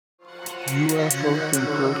UFO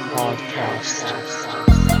Thinker Podcast.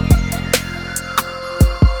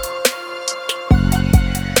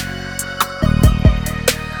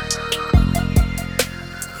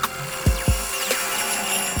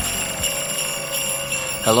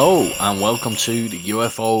 Hello and welcome to the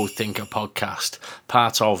UFO Thinker Podcast,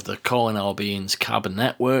 part of the Calling All Beings Carbon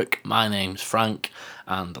Network. My name's Frank,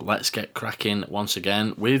 and let's get cracking once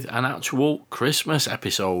again with an actual Christmas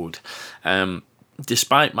episode.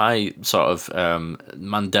 Despite my sort of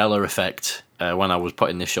Mandela effect when I was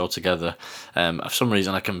putting this show together, for some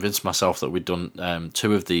reason I convinced myself that we'd done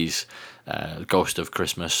two of these Ghost of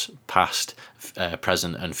Christmas past,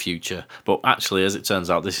 present and future, but actually, as it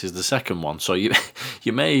turns out, this is the second one, so you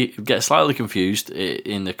may get slightly confused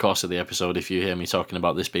in the course of the episode if you hear me talking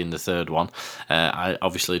about this being the third one. I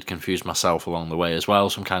obviously had confused myself along the way as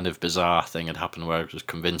well. Some kind of bizarre thing had happened where I was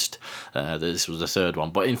convinced that this was the third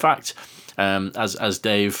one, but in fact, as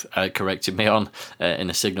Dave corrected me on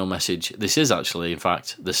in a signal message, this is actually, in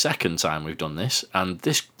fact, the second time we've done this, and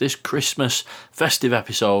this Christmas festive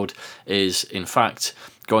episode is, in fact,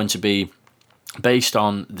 going to be based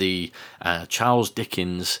on the Charles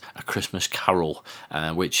Dickens A Christmas Carol,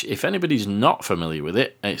 which, if anybody's not familiar with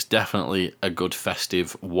it, it's definitely a good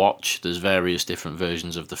festive watch. There's various different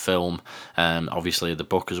versions of the film, obviously the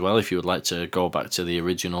book as well, if you would like to go back to the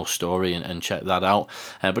original story and check that out.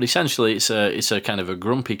 But essentially, it's a kind of a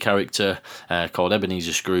grumpy character called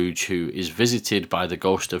Ebenezer Scrooge, who is visited by the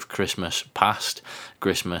ghost of Christmas past,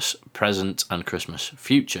 Christmas present and Christmas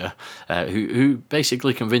future, who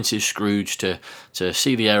basically convinces Scrooge to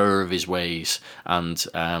see the error of his ways and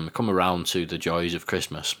come around to the joys of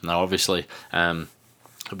Christmas. Now, obviously,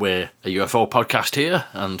 we're a UFO podcast here,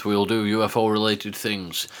 and we'll do UFO related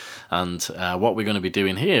things. And what we're going to be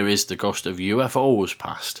doing here is the ghost of UFOs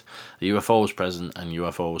past, UFOs present, and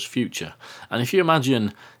UFOs future. And if you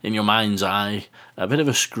imagine in your mind's eye a bit of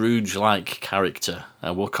a Scrooge-like character,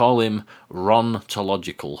 we'll call him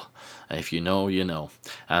Ron-tological. If you know, you know.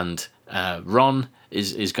 And Ron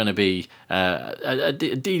is going to be a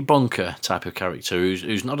debunker type of character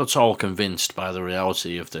who's not at all convinced by the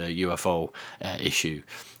reality of the UFO issue.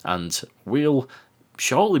 And we'll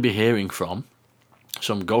shortly be hearing from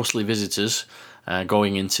some ghostly visitors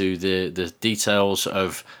going into the details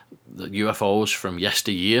of the UFOs from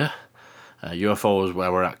yesteryear, UFOs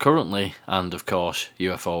where we're at currently, and of course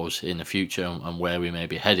UFOs in the future and where we may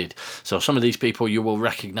be headed. So some of these people you will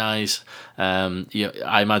recognise.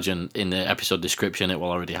 I imagine in the episode description it will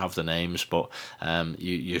already have the names, but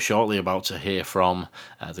you're shortly about to hear from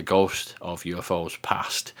the ghost of UFOs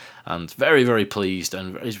past. And very, very pleased,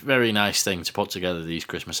 and it's a very nice thing to put together these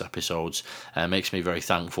Christmas episodes. Makes me very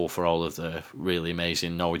thankful for all of the really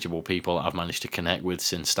amazing, knowledgeable people I've managed to connect with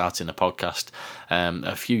since starting the podcast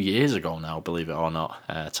a few years ago now, believe it or not.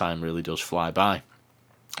 Time really does fly by.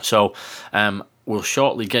 So we'll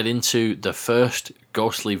shortly get into the first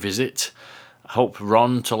ghostly visit. I hope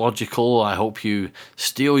Ron-tological, I hope you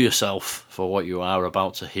steel yourself for what you are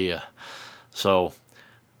about to hear. So,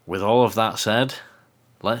 with all of that said,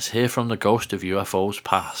 let's hear from the ghost of UFOs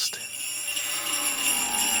past.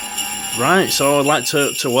 Right, so I'd like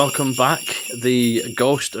to welcome back the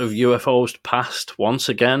ghost of UFOs past once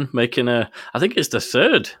again, making I think it's the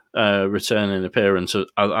third returning appearance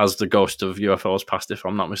as the ghost of UFOs past, if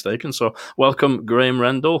I'm not mistaken. So welcome, Graeme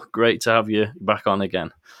Rendall. Great to have you back on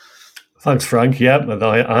again. Thanks, Frank. Yeah, and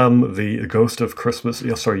I am the ghost of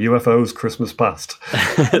UFOs Christmas past.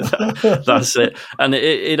 That's it. And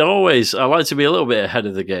it always, I like to be a little bit ahead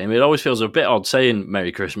of the game. It always feels a bit odd saying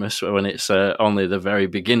Merry Christmas when it's only the very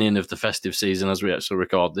beginning of the festive season as we actually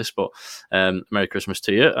record this. But Merry Christmas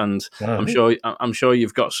to you, and I'm sure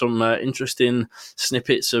you've got some interesting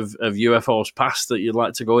snippets of UFOs past that you'd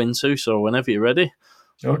like to go into. So whenever you're ready.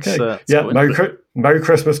 Okay. Merry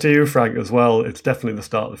Christmas to you, Frank, as well. It's definitely the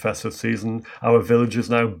start of the festive season. Our village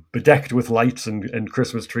is now bedecked with lights and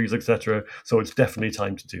Christmas trees, etc. So it's definitely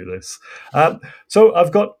time to do this. So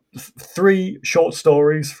I've got three short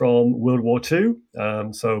stories from World War II.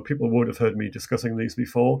 So people would have heard me discussing these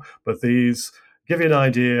before, but these give you an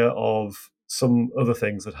idea of some other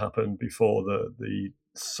things that happened before the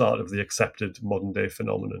start of the accepted modern day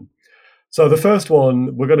phenomenon. So the first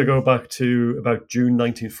one, we're going to go back to about June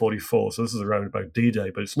 1944. So this is around about D-Day,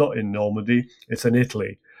 but it's not in Normandy. It's in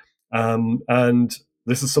Italy. And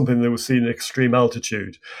this is something that was seen at extreme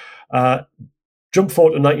altitude. Jump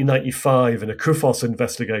forward to 1995, and a Kufos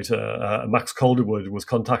investigator, Max Calderwood, was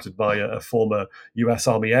contacted by a former US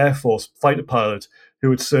Army Air Force fighter pilot who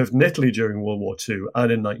had served in Italy during World War II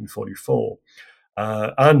and in 1944.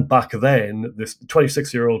 And back then, this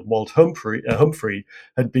 26-year-old Walt Humphrey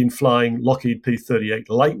had been flying Lockheed P-38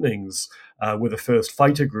 Lightnings with the first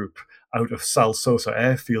fighter group out of Salsosa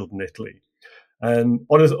airfield in Italy. And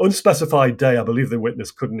on an unspecified day, I believe the witness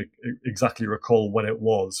couldn't exactly recall when it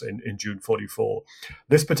was in June 44.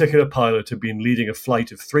 This particular pilot had been leading a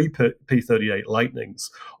flight of 3 P-38 Lightnings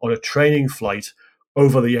on a training flight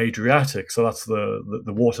over the Adriatic. So that's the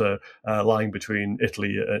water lying between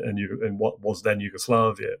Italy and what was then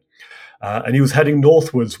Yugoslavia. And he was heading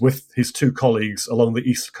northwards with his 2 colleagues along the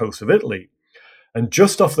east coast of Italy. And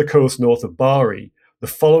just off the coast north of Bari, the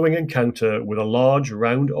following encounter with a large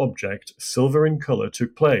round object, silver in colour,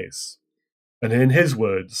 took place. And in his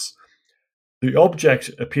words, the object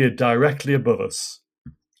appeared directly above us.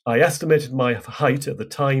 I estimated my height at the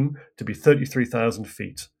time to be 33,000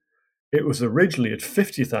 feet. It was originally at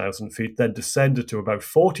 50,000 feet, then descended to about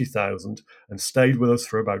 40,000 and stayed with us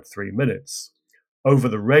for about 3 minutes. Over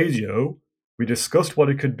the radio, we discussed what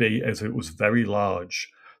it could be as it was very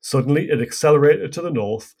large. Suddenly, it accelerated to the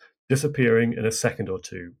north, disappearing in a second or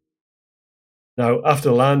two. Now, after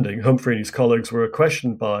landing, Humphrey and his colleagues were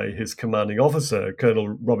questioned by his commanding officer, Colonel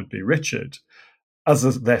Robert B. Richard,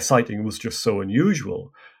 as their sighting was just so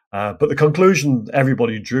unusual. But the conclusion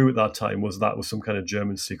everybody drew at that time was that was some kind of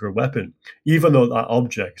German secret weapon, even though that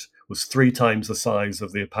object was 3 times the size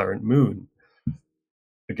of the apparent moon.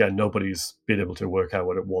 Again, nobody's been able to work out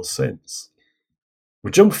what it was since.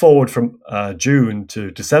 We jump forward from June to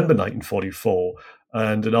December 1944,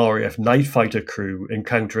 and an RAF night fighter crew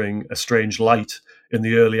encountering a strange light in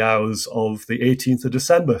the early hours of the 18th of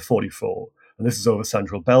December 44, and this is over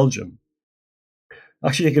central Belgium.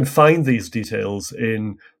 Actually, you can find these details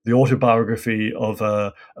in the autobiography of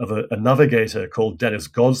a navigator called Dennis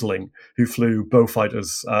Gosling, who flew in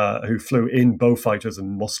Beaufighters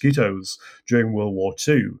and Mosquitoes during World War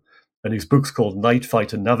II. And his book's called Night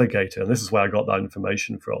Fighter Navigator, and this is where I got that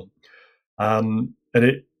information from. And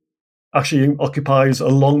it actually occupies a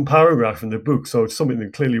long paragraph in the book, so it's something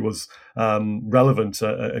that clearly was relevant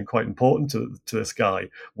and quite important to this guy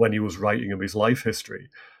when he was writing of his life history.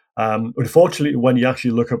 Unfortunately, when you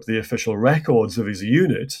actually look up the official records of his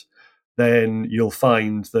unit, then you'll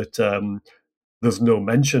find that there's no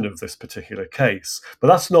mention of this particular case. But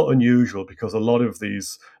that's not unusual because a lot of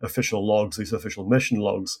these official logs, these official mission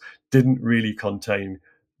logs, didn't really contain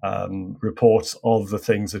reports of the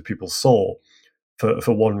things that people saw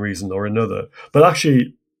for one reason or another. But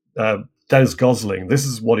actually, Dennis Gosling, this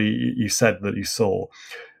is what he said that he saw.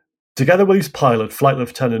 Together with his pilot, Flight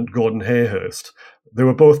Lieutenant Gordon Hayhurst, they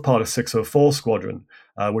were both part of 604 Squadron,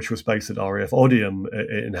 which was based at RAF Odium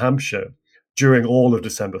in Hampshire during all of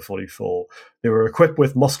December 44. They were equipped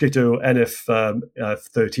with Mosquito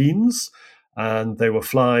NF-13s, and they were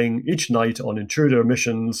flying each night on intruder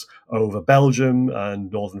missions over Belgium and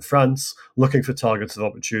northern France, looking for targets of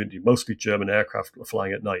opportunity, mostly German aircraft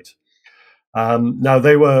flying at night. Now,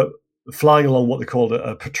 they were flying along what they called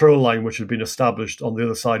a patrol line, which had been established on the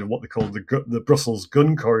other side of what they called the Brussels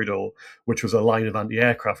gun corridor, which was a line of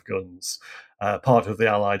anti-aircraft guns, part of the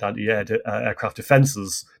Allied anti-aircraft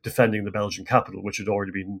defences defending the Belgian capital, which had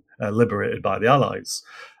already been liberated by the Allies.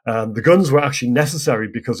 The guns were actually necessary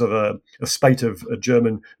because of a spate of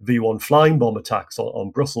German V-1 flying bomb attacks on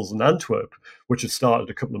Brussels and Antwerp, which had started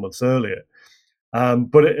a couple of months earlier.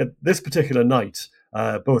 But at this particular night,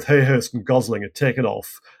 both Hayhurst and Gosling had taken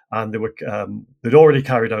off, and they'd already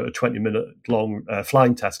carried out a 20-minute-long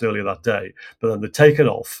flying test earlier that day. But then they'd taken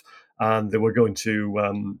off, and they were going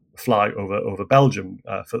to fly over Belgium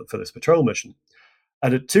for this patrol mission.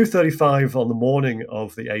 And at 2:35 on the morning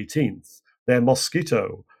of the 18th, their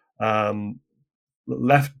Mosquito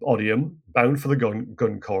left Odium, bound for the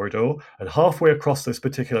gun corridor, and halfway across this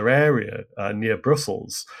particular area near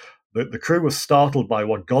Brussels, the crew was startled by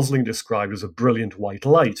what Gosling described as a brilliant white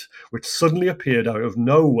light, which suddenly appeared out of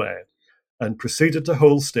nowhere and proceeded to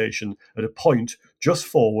hold station at a point just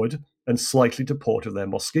forward and slightly to port of their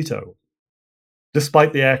Mosquito,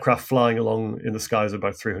 despite the aircraft flying along in the skies at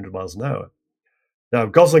about 300 miles an hour. Now,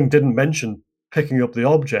 Gosling didn't mention picking up the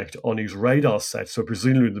object on his radar set, so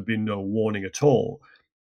presumably there'd been no warning at all.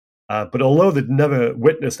 But although they'd never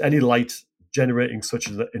witnessed any light generating such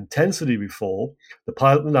an intensity before, the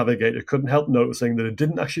pilot and the navigator couldn't help noticing that it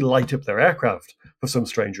didn't actually light up their aircraft for some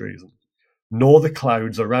strange reason, nor the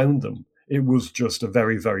clouds around them. It was just a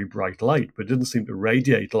very, very bright light, but it didn't seem to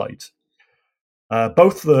radiate light.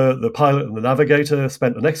 Both the pilot and the navigator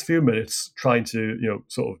spent the next few minutes trying to,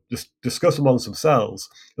 sort of just discuss amongst themselves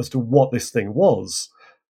as to what this thing was,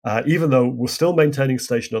 even though we're still maintaining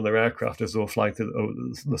station on their aircraft as they were flying through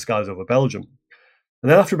the skies over Belgium. And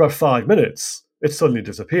then after about 5 minutes, it suddenly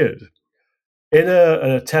disappeared. In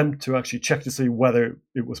an attempt to actually check to see whether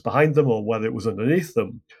it was behind them or whether it was underneath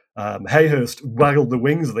them, Hayhurst waggled the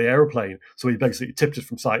wings of the aeroplane, so he basically tipped it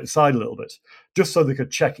from side to side a little bit, just so they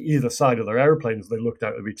could check either side of their aeroplane as they looked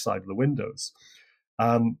out of each side of the windows.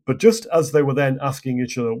 But just as they were then asking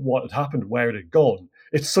each other what had happened, where it had gone,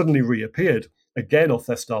 it suddenly reappeared, again off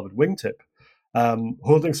their starboard wingtip,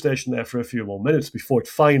 holding station there for a few more minutes before it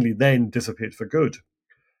finally then disappeared for good.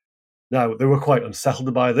 Now, they were quite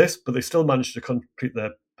unsettled by this, but they still managed to complete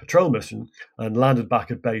their patrol mission and landed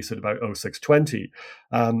back at base at about 0620.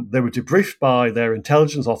 They were debriefed by their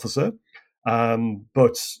intelligence officer,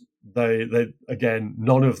 but they again,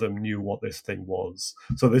 none of them knew what this thing was.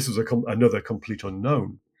 So this was another complete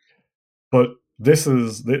unknown. But this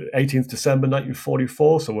is the 18th December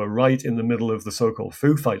 1944, so we're right in the middle of the so-called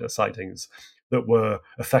Foo Fighter sightings that were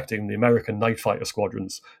affecting the American night fighter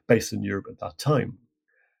squadrons based in Europe at that time.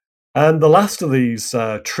 And the last of these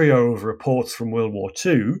trio of reports from World War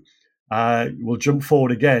II will jump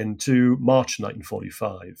forward again to March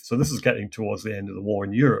 1945. So this is getting towards the end of the war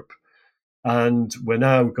in Europe. And we're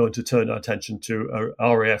now going to turn our attention to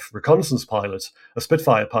a RAF reconnaissance pilot, a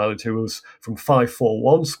Spitfire pilot who was from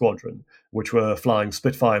 541 Squadron, which were flying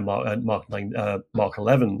Spitfire Mark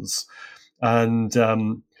 11s.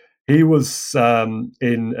 And he was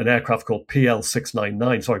in an aircraft called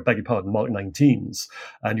PL699, Mark 19s.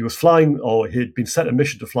 And he was flying, or he'd been set a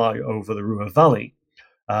mission to fly over the Ruhr Valley.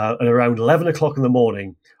 And around 11 o'clock in the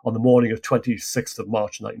morning, on the morning of 26th of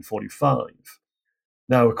March 1945.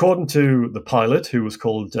 Now, according to the pilot, who was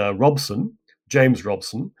called James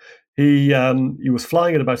Robson, he was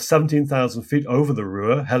flying at about 17,000 feet over the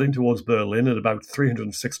Ruhr, heading towards Berlin at about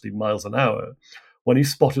 360 miles an hour, when he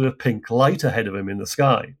spotted a pink light ahead of him in the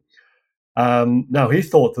sky. Now, he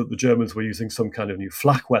thought that the Germans were using some kind of new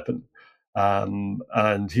flak weapon,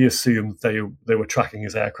 and he assumed they were tracking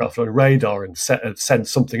his aircraft on radar and sent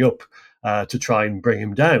something up to try and bring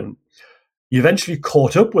him down. He eventually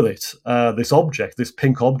caught up with it, this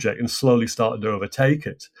pink object, and slowly started to overtake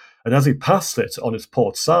it. And as he passed it on its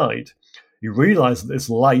port side, he realized that this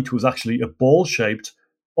light was actually a ball-shaped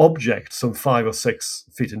object some 5 or 6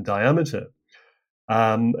 feet in diameter.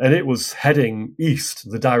 And it was heading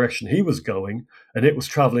east, the direction he was going, and it was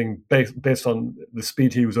traveling based on the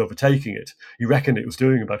speed he was overtaking it. He reckoned it was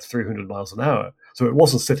doing about 300 miles an hour. So it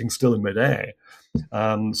wasn't sitting still in midair.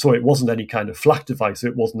 So it wasn't any kind of flak device.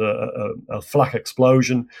 It wasn't a flak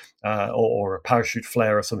explosion or a parachute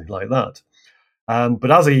flare or something like that. But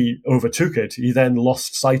as he overtook it, he then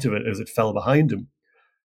lost sight of it as it fell behind him.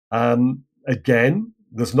 Again,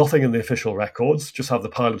 there's nothing in the official records, just have the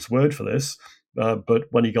pilot's word for this. But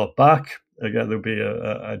when he got back, again, there'll be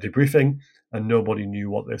a debriefing, and nobody knew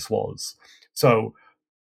what this was. So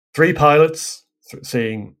 3 pilots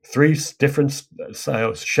seeing 3 different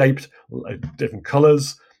shaped, different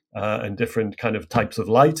colors, and different kind of types of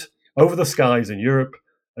light over the skies in Europe,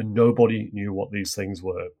 and nobody knew what these things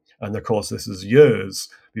were. And of course, this is years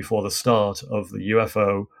before the start of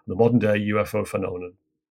the modern day UFO phenomenon.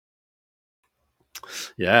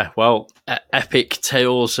 Yeah, well, epic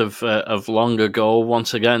tales of long ago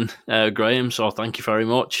once again, Graeme. So thank you very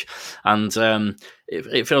much, and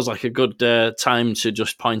it feels like a good time to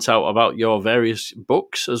just point out about your various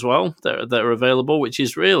books as well that are available, which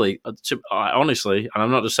is really, honestly, and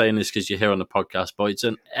I'm not just saying this because you're here on the podcast, but it's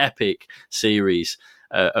an epic series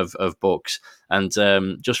of books, and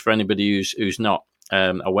just for anybody who's not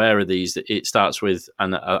aware of these, it starts with,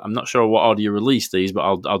 and I'm not sure what order you release these, but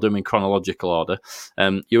I'll do them in chronological order.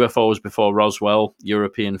 UFOs before Roswell,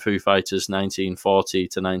 European Foo Fighters 1940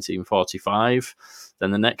 to 1945.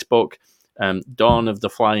 Then the next book, Dawn of the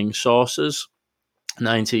Flying Saucers,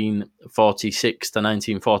 1946 to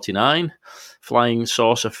 1949. Flying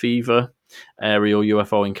Saucer Fever, Aerial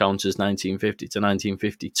UFO Encounters 1950 to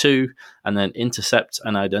 1952, and then Intercept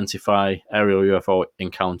and Identify Aerial UFO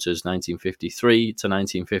Encounters 1953 to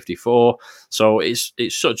 1954. So it's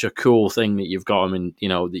such a cool thing that you've got them in,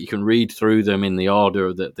 that you can read through them in the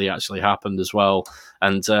order that they actually happened as well.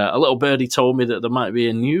 And a little birdie told me that there might be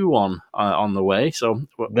a new one on the way. So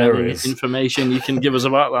there is information you can give us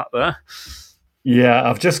about that there? Yeah,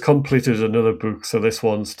 I've just completed another book. So this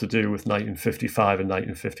one's to do with 1955 and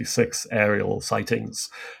 1956 aerial sightings.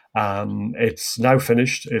 It's now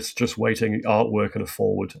finished. It's just waiting artwork and a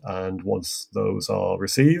forward. And once those are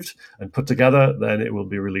received and put together, then it will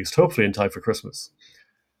be released, hopefully in time for Christmas.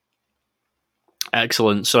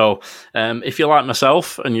 Excellent. So if you're like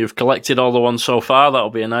myself and you've collected all the ones so far, that'll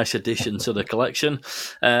be a nice addition to the collection.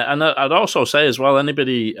 And I'd also say as well,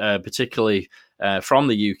 anybody particularly from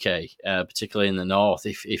the UK, particularly in the north.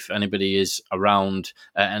 If anybody is around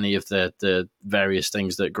any of the various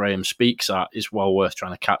things that Graeme speaks at, it's well worth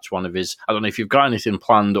trying to catch one of his. I don't know if you've got anything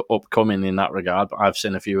planned upcoming in that regard, but I've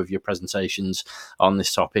seen a few of your presentations on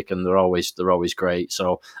this topic, and they're always great.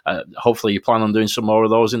 So hopefully you plan on doing some more of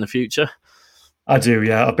those in the future. I do,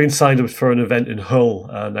 yeah. I've been signed up for an event in Hull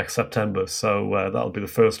next September, so that'll be the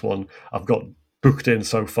first one I've got booked in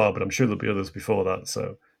so far, but I'm sure there'll be others before that,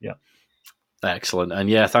 so yeah. Excellent. And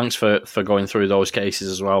yeah, thanks for going through those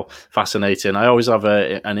cases as well. Fascinating. I always have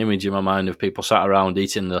an image in my mind of people sat around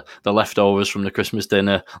eating the leftovers from the Christmas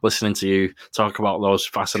dinner, listening to you talk about those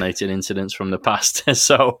fascinating incidents from the past.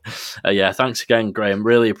 So yeah, thanks again, Graeme.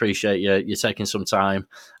 Really appreciate you taking some time.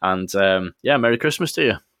 And yeah, Merry Christmas to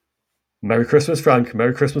you. Merry Christmas, Frank.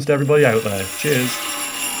 Merry Christmas to everybody out there. Cheers.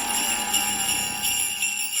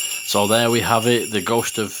 So there we have it, the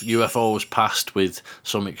ghost of UFOs past, with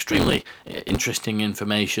some extremely interesting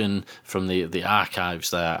information from the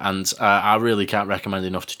archives there. And I really can't recommend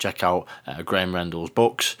enough to check out Graeme Rendall's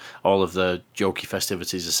books, all of the jokey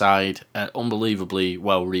festivities aside. Unbelievably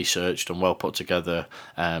well researched and well put together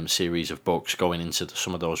series of books going into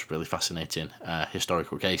some of those really fascinating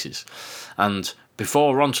historical cases. And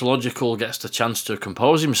before Ontological gets the chance to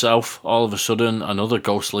compose himself, all of a sudden another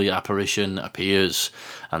ghostly apparition appears,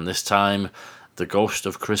 and this time the ghost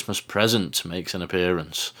of Christmas Present makes an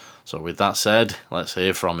appearance. So with that said, let's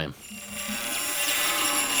hear from him.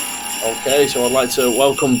 Okay, so I'd like to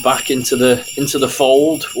welcome back into the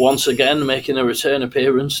fold once again, making a return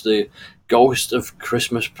appearance, the ghost of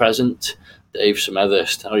Christmas Present, Dave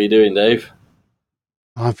Smethurst. How are you doing, Dave?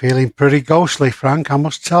 I'm feeling pretty ghostly, Frank. I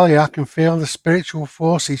must tell you, I can feel the spiritual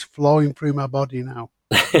forces flowing through my body now.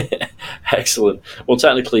 Excellent. Well,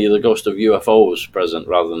 technically, you're the ghost of UFOs present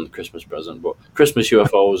rather than the Christmas present, but Christmas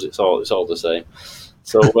UFOs, it's all the same.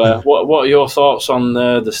 So, what are your thoughts on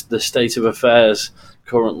the state of affairs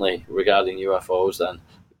currently regarding UFOs, then,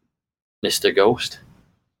 Mr. Ghost?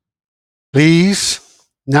 Please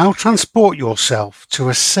now transport yourself to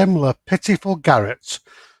a similar pitiful garret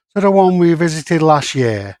to the one we visited last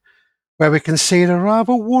year, where we can see the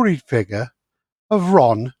rather worried figure of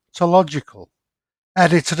Ron Tological,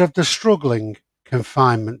 editor of the struggling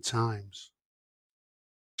Confinement Times.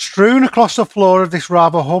 Strewn across the floor of this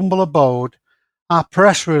rather humble abode are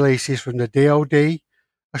press releases from the DoD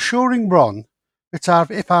assuring Ron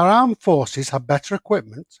that if our armed forces had better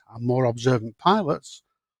equipment and more observant pilots,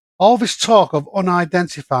 all this talk of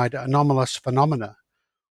unidentified anomalous phenomena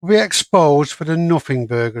will be exposed for the nothing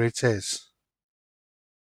burger it is.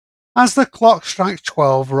 As the clock strikes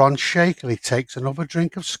 12, Ron shakily takes another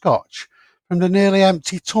drink of scotch from the nearly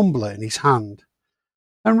empty tumbler in his hand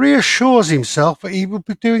and reassures himself that he will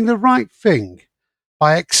be doing the right thing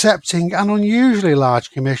by accepting an unusually large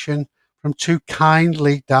commission from two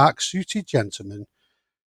kindly dark-suited gentlemen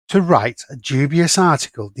to write a dubious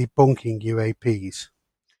article debunking UAPs.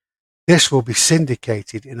 This will be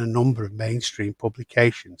syndicated in a number of mainstream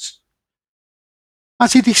publications.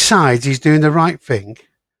 As he decides he's doing the right thing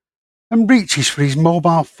and reaches for his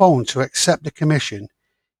mobile phone to accept the commission,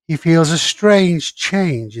 he feels a strange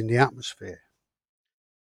change in the atmosphere.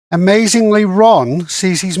 Amazingly, Ron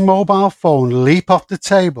sees his mobile phone leap off the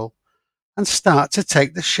table and start to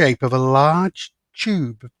take the shape of a large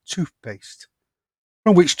tube of toothpaste,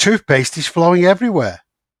 from which toothpaste is flowing everywhere,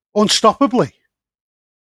 unstoppably.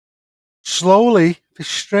 Slowly, this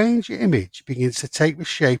strange image begins to take the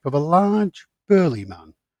shape of a large, burly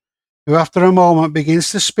man, who after a moment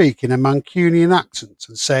begins to speak in a Mancunian accent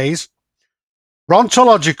and says,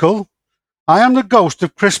 "Rontological, I am the ghost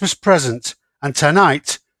of Christmas Present, and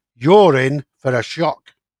tonight you're in for a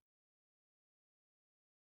shock."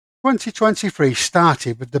 2023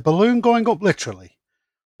 started with the balloon going up literally,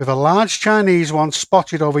 with a large Chinese one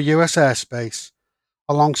spotted over US airspace,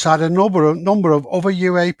 alongside a number of other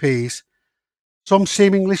UAPs, some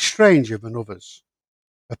seemingly stranger than others.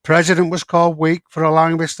 The president was called weak for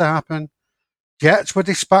allowing this to happen. Jets were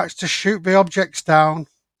dispatched to shoot the objects down.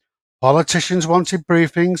 Politicians wanted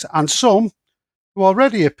briefings, and some, who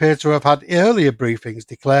already appeared to have had earlier briefings,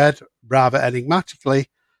 declared, rather enigmatically,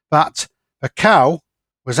 that the cow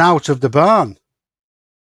was out of the barn.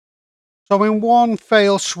 So in one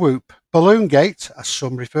fail swoop, Balloongate, as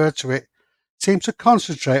some referred to it, seemed to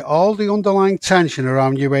concentrate all the underlying tension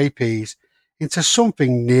around UAPs into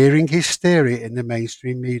something nearing hysteria in the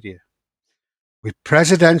mainstream media, with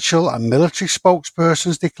presidential and military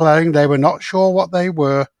spokespersons declaring they were not sure what they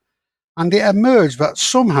were, and it emerged that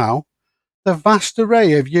somehow the vast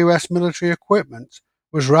array of US military equipment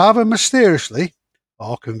was rather mysteriously,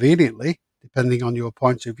 or conveniently, depending on your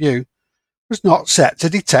point of view, was not set to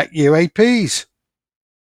detect UAPs.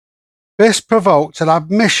 This provoked an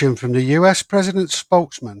admission from the US President's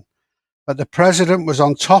spokesman that the President was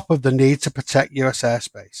on top of the need to protect US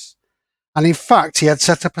airspace. And in fact, he had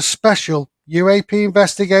set up a special UAP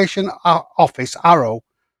investigation office, ARROW,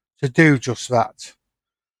 to do just that.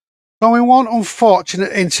 So in one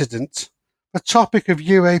unfortunate incident, the topic of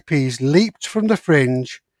UAPs leaped from the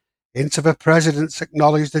fringe into the President's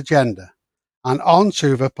acknowledged agenda and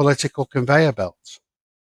onto the political conveyor belt.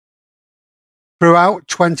 Throughout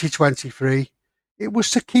 2023, it was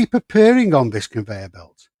to keep appearing on this conveyor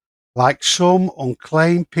belt, like some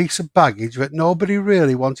unclaimed piece of baggage that nobody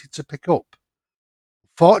really wanted to pick up.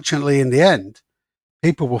 Fortunately, in the end,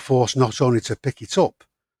 people were forced not only to pick it up,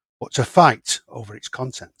 but to fight over its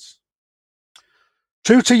contents.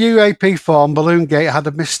 True to UAP form, Balloon Gate had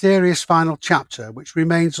a mysterious final chapter which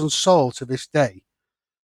remains unsolved to this day.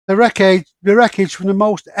 The wreckage from the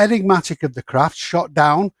most enigmatic of the crafts shot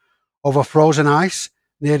down over frozen ice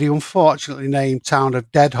near the unfortunately named town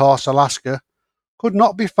of Dead Horse, Alaska, could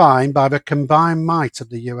not be found by the combined might of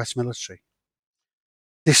the US military.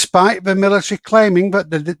 Despite the military claiming that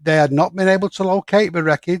they had not been able to locate the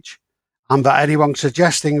wreckage, and that anyone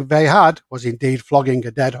suggesting they had was indeed flogging a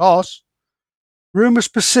dead horse, rumours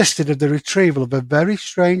persisted of the retrieval of a very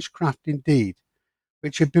strange craft indeed,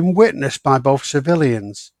 which had been witnessed by both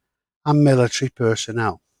civilians and military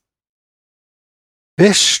personnel.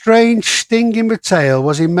 This strange sting in the tail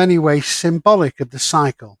was in many ways symbolic of the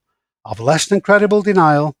cycle of less than credible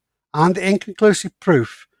denial and inconclusive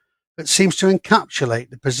proof that seems to encapsulate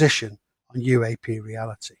the position on UAP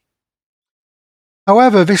reality.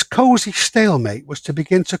 However, this cosy stalemate was to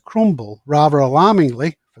begin to crumble, rather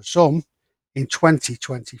alarmingly for some, in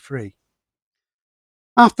 2023.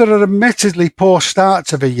 After an admittedly poor start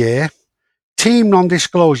to the year, Team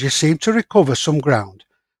Non-Disclosure seemed to recover some ground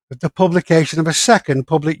with the publication of a second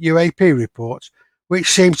public UAP report,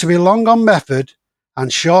 which seems to be long on method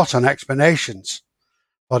and short on explanations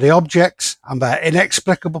for the objects and their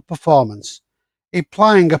inexplicable performance,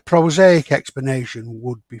 implying a prosaic explanation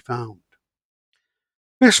would be found.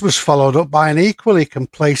 This was followed up by an equally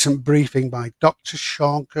complacent briefing by Dr.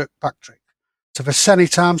 Sean Kirkpatrick to the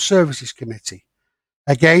Senate Armed Services Committee,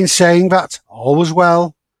 again saying that all was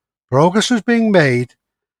well, progress was being made,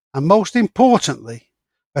 and most importantly,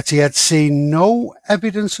 that he had seen no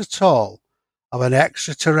evidence at all of an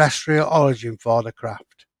extraterrestrial origin for the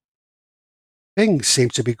craft. Things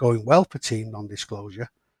seemed to be going well for Team Non-Disclosure,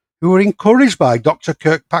 who were encouraged by Dr.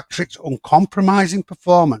 Kirkpatrick's uncompromising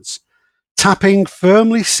performance, tapping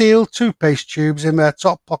firmly sealed toothpaste tubes in their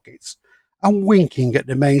top pockets and winking at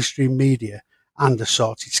the mainstream media and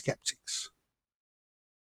assorted skeptics.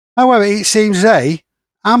 However, it seems they,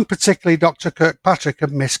 and particularly Dr. Kirkpatrick,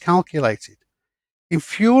 have miscalculated,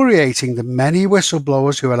 infuriating the many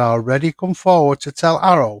whistleblowers who had already come forward to tell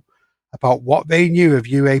ARROW about what they knew of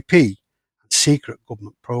UAP and secret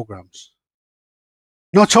government programs.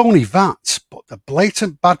 Not only that, but the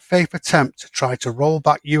blatant bad faith attempt to try to roll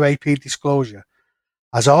back UAP disclosure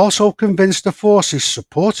has also convinced the forces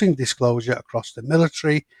supporting disclosure across the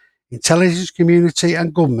military, intelligence community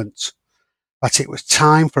and government that it was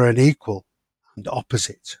time for an equal and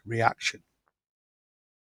opposite reaction.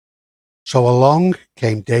 So along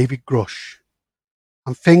came David Grush,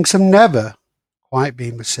 and things have never quite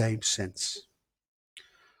been the same since.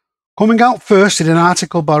 Coming out first in an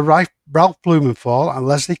article by Ralph Blumenthal and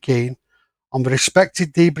Leslie Keane on the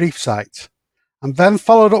respected debrief site, and then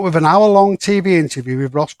followed up with an hour-long TV interview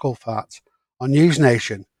with Ross Coulthart on News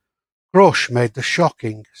Nation, Grush made the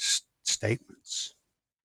shocking statements.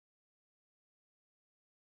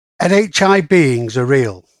 NHI beings are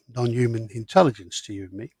real, non-human intelligence to you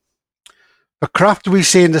and me. The craft we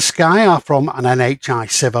see in the sky are from an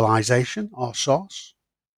NHI civilization or source.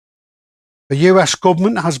 The US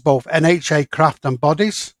government has both NHA craft and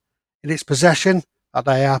bodies in its possession that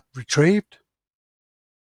they are retrieved.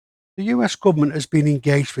 The US government has been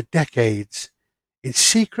engaged for decades in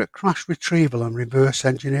secret crash retrieval and reverse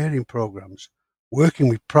engineering programs, working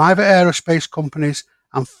with private aerospace companies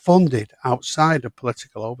and funded outside of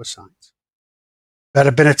political oversight. There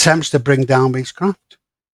have been attempts to bring down these craft,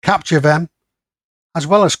 capture them, as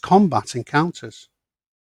well as combat encounters.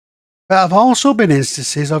 There have also been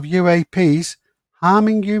instances of UAPs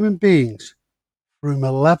harming human beings through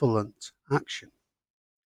malevolent action.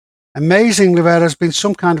 Amazingly, there has been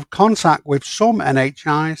some kind of contact with some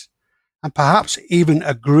NHIs and perhaps even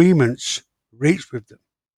agreements reached with them.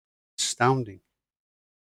 Astounding.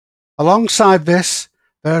 Alongside this,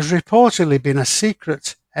 there has reportedly been a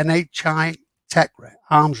secret NHI tech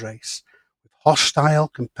arms race with hostile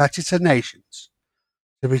competitor nations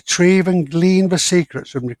to retrieve and glean the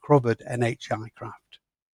secrets from recovered NHI craft.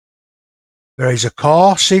 There is a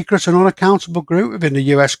core, secret and unaccountable group within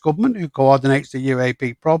the US government who coordinates the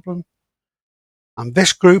UAP problem, and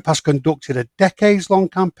this group has conducted a decades-long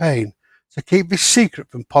campaign to keep this secret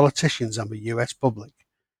from politicians and the US public,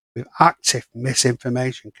 with active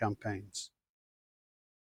misinformation campaigns.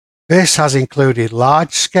 This has included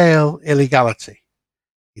large-scale illegality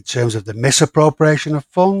in terms of the misappropriation of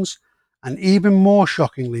funds, and even more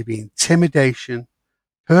shockingly, the intimidation,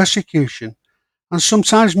 persecution, and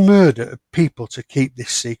sometimes murder of people to keep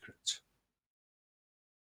this secret.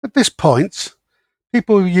 At this point,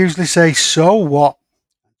 people usually say, "So what?"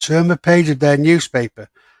 and turn the page of their newspaper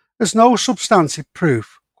as no substantive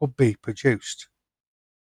proof could be produced.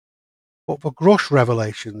 But the Grush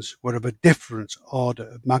revelations were of a different order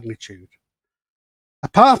of magnitude.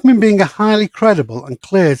 Apart from him being a highly credible and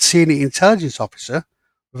cleared senior intelligence officer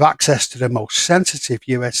with access to the most sensitive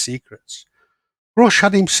US secrets, Grush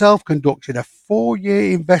had himself conducted a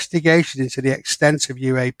 4-year investigation into the extent of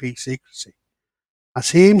UAP secrecy,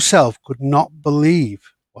 as he himself could not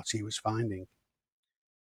believe what he was finding.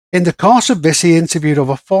 In the course of this, he interviewed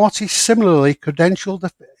over 40 similarly credentialed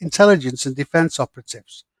intelligence and defence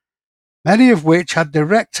operatives, many of which had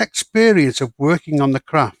direct experience of working on the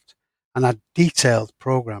craft and had detailed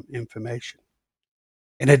program information.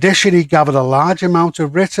 In addition, he gathered a large amount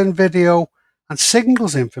of written, video, and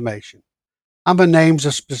signals information, and the names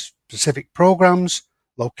of specific programs,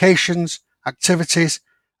 locations, activities,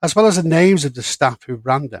 as well as the names of the staff who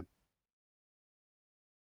ran them.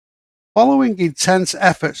 Following intense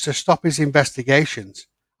efforts to stop his investigations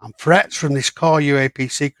and threats from this core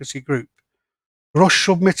UAP secrecy group, Grush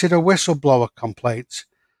submitted a whistleblower complaint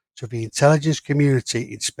to the Intelligence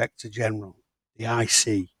Community Inspector General, the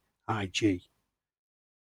ICIG.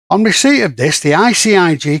 On receipt of this, the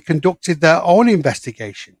ICIG conducted their own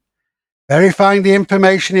investigation, verifying the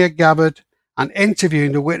information he had gathered and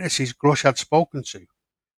interviewing the witnesses Grush had spoken to,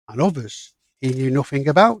 and others he knew nothing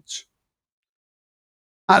about.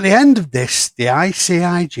 At the end of this, the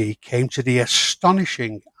ICIG came to the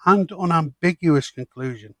astonishing and unambiguous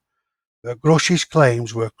conclusion that Grush's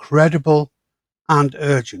claims were credible and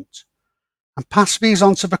urgent, and passed these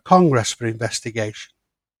on to the Congress for investigation.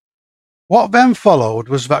 What then followed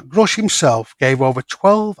was that Grush himself gave over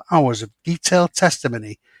 12 hours of detailed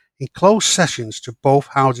testimony in closed sessions to both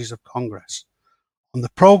houses of Congress on the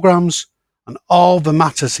programs and all the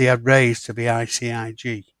matters he had raised to the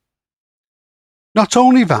ICIG. Not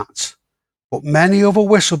only that, but many other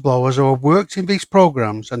whistleblowers who have worked in these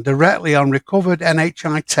programs and directly on recovered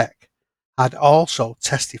NHI tech had also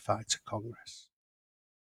testified to Congress.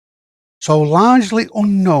 So largely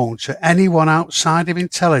unknown to anyone outside of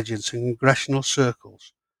intelligence and congressional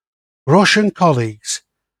circles, Grush and colleagues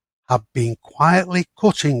have been quietly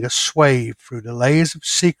cutting a swathe through the layers of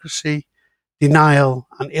secrecy, denial,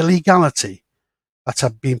 and illegality that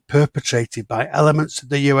have been perpetrated by elements of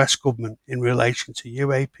the US government in relation to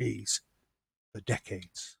UAPs for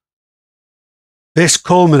decades. This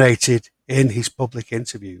culminated in his public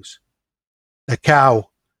interviews. The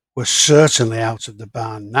cow was certainly out of the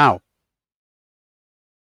barn now.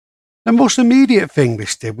 The most immediate thing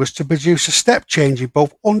this did was to produce a step change in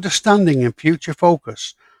both understanding and future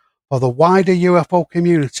focus for the wider UFO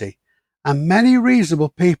community and many reasonable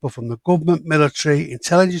people from the government, military,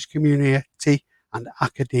 intelligence community, and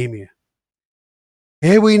academia.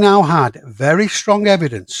 Here we now had very strong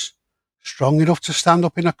evidence, strong enough to stand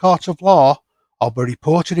up in a court of law or be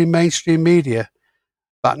reported in mainstream media,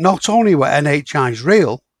 that not only were NHIs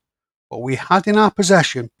real, but we had in our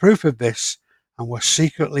possession proof of this and were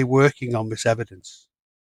secretly working on this evidence.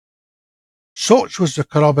 Such was the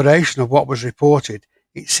corroboration of what was reported,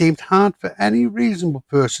 it seemed hard for any reasonable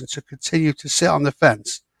person to continue to sit on the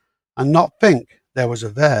fence and not think there was a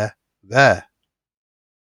there.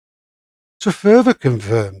 To further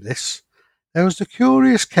confirm this, there was the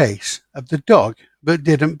curious case of the dog that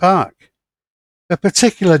didn't bark, the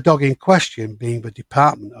particular dog in question being the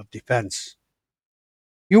Department of Defense.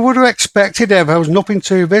 You would have expected if there was nothing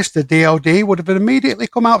to this, the DoD would have immediately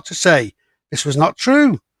come out to say this was not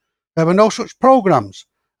true, there were no such programs,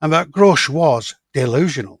 and that Grush was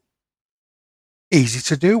delusional. Easy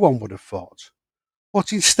to do, one would have thought.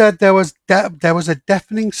 But instead there was a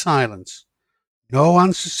deafening silence, no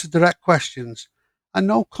answers to direct questions, and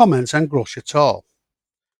no comments on Grush at all.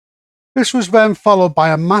 This was then followed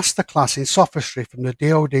by a masterclass in sophistry from the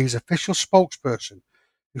DoD's official spokesperson,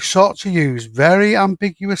 who sought to use very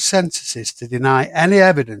ambiguous sentences to deny any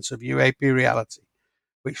evidence of UAP reality,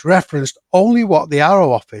 which referenced only what the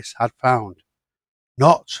Arrow office had found,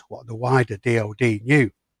 not what the wider DoD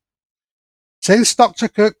knew. Since Dr.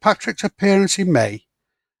 Kirkpatrick's appearance in May,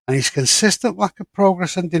 and his consistent lack of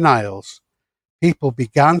progress and denials, people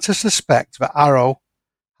began to suspect that Arrow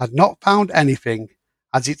had not found anything,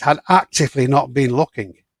 as it had actively not been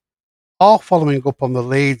looking, or following up on the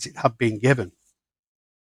leads it had been given.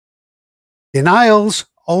 Denials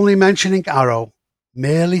only mentioning Arrow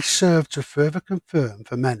merely served to further confirm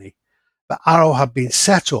for many that Arrow had been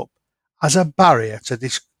set up as a barrier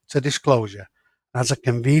to disclosure and as a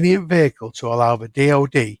convenient vehicle to allow the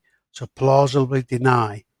DoD to plausibly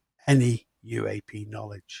deny any UAP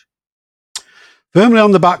knowledge. Firmly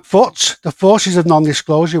on the back foot, the forces of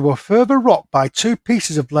non-disclosure were further rocked by two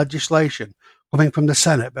pieces of legislation coming from the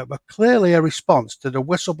Senate that were clearly a response to the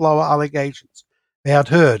whistleblower allegations they had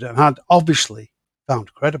heard and had obviously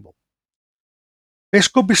found credible. This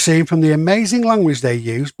could be seen from the amazing language they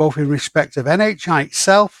used, both in respect of NHI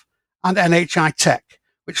itself and NHI Tech,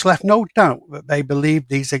 which left no doubt that they believed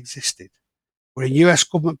these existed, were in US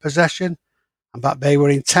government possession, and that they were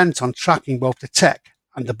intent on tracking both the tech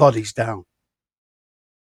and the bodies down.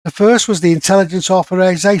 The first was the Intelligence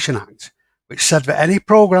Authorization Act, which said that any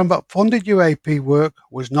program that funded UAP work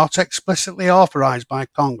was not explicitly authorized by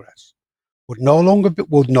Congress would no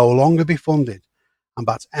longer be funded, and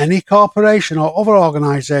that any corporation or other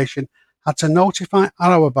organization had to notify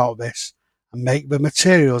Arrow about this and make the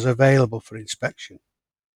materials available for inspection.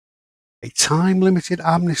 A time-limited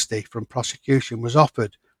amnesty from prosecution was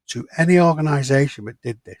offered to any organization that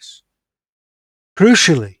did this.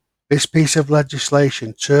 Crucially, this piece of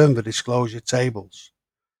legislation turned the disclosure tables,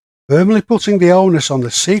 firmly putting the onus on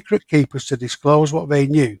the secret keepers to disclose what they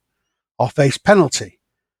knew or face penalty,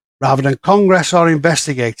 rather than Congress or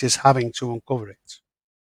investigators having to uncover it.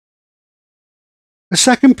 The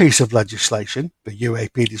second piece of legislation, the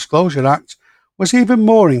UAP Disclosure Act, was even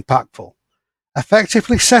more impactful,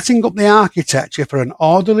 effectively setting up the architecture for an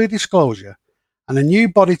orderly disclosure and a new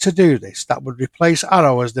body to do this that would replace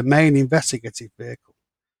Arrow as the main investigative vehicle.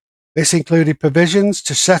 This included provisions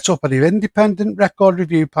to set up an independent record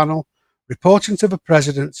review panel reporting to the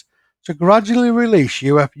President to gradually release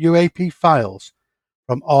UAP files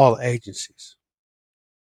from all agencies.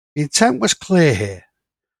 The intent was clear here,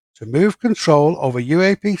 to move control over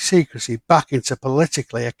UAP secrecy back into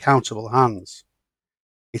politically accountable hands.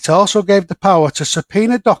 It also gave the power to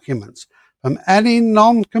subpoena documents from any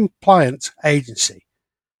non-compliant agency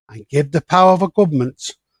and give the power of a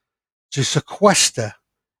government to sequester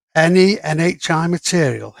any NHI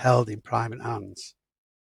material held in private hands.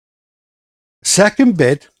 The second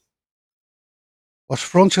bill was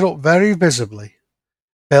fronted up very visibly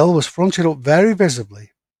by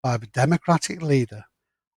the Democratic leader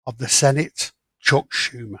of the Senate, Chuck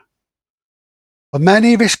Schumer. For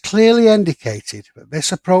many, this clearly indicated that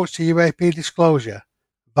this approach to UAP disclosure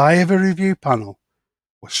via the review panel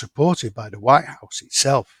was supported by the White House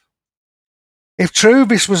itself. If true,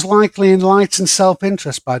 this was likely enlightened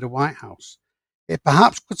self-interest by the White House. It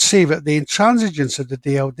perhaps could see that the intransigence of the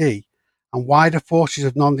DoD and wider forces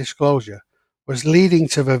of non-disclosure was leading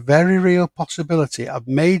to the very real possibility of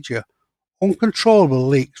major, uncontrollable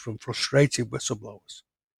leaks from frustrated whistleblowers.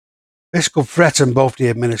 This could threaten both the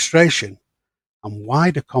administration and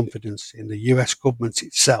wider confidence in the US government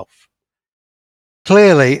itself.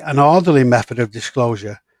 Clearly, an orderly method of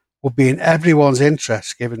disclosure would be in everyone's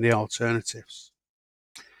interest given the alternatives.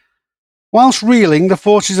 Whilst reeling, the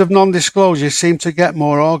forces of non-disclosure seemed to get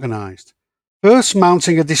more organised. First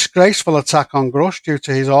mounting a disgraceful attack on Grush due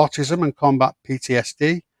to his autism and combat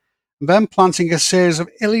PTSD, and then planting a series of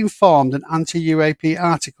ill-informed and anti-UAP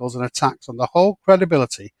articles and attacks on the whole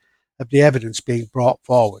credibility of the evidence being brought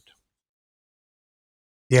forward.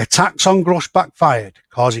 The attacks on Grush backfired,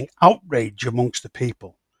 causing outrage amongst the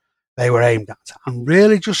people they were aimed at, and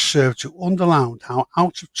really just served to underline how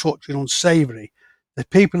out of touch and unsavoury the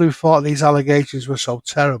people who thought these allegations were so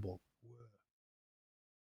terrible were.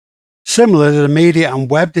 Similarly, the media and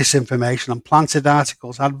web disinformation and planted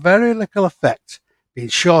articles had very little effect, being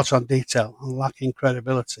short on detail and lacking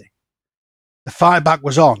credibility. The fight back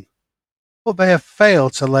was on, but they have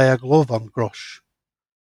failed to lay a glove on Grush.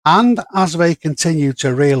 And as they continued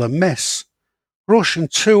to reel and miss, Grush and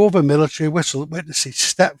two other military witnesses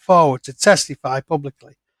stepped forward to testify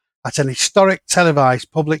publicly at an historic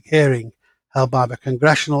televised public hearing held by the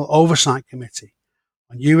Congressional Oversight Committee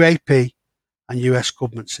on UAP and US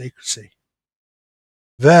government secrecy.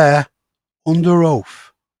 There, under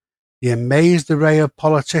oath, the amazed array of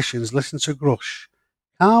politicians listened to Grush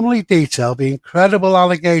calmly detail the incredible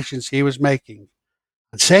allegations he was making,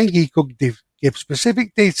 and saying he could give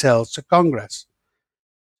specific details to Congress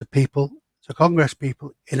people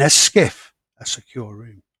in a SCIF, a secure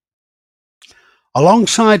room.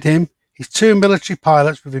 Alongside him, his two military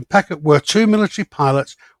pilots with impeccable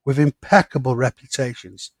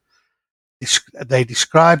reputations. They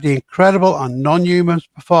described the incredible and non-human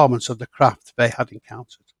performance of the craft they had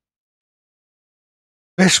encountered.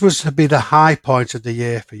 This was to be the high point of the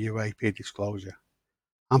year for UAP disclosure,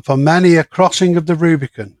 and for many a crossing of the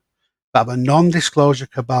Rubicon that the non-disclosure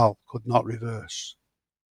cabal could not reverse.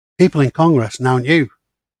 People in Congress now knew.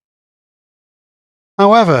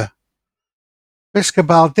 However, this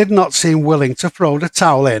cabal did not seem willing to throw the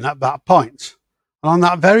towel in at that point, and on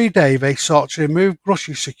that very day they sought to remove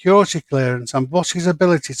Grush's security clearance and thus his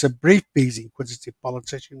ability to brief these inquisitive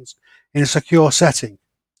politicians in a secure setting.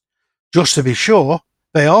 Just to be sure,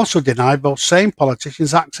 they also denied those same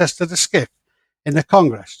politicians access to the skiff in the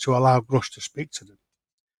Congress to allow Grush to speak to them.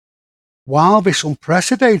 While this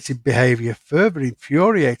unprecedented behaviour further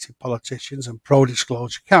infuriated politicians and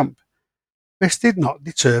pro-disclosure camp, this did not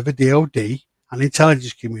deter the DoD and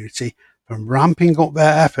intelligence community from ramping up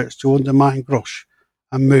their efforts to undermine Grush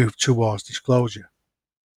and move towards disclosure.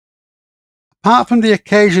 Apart from the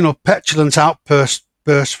occasional petulant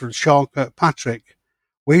outbursts from Sean Kirkpatrick,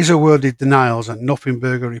 Weezer-worded denials and nothing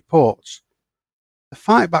burger reports, the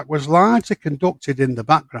fightback was largely conducted in the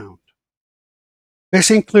background.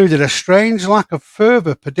 This included a strange lack of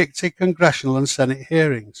further predicted congressional and Senate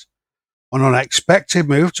hearings, an unexpected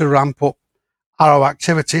move to ramp up Arrow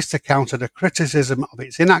activities to counter the criticism of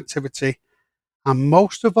its inactivity, and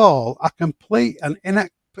most of all, a complete and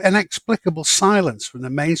inexplicable silence from the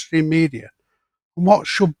mainstream media on what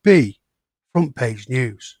should be front-page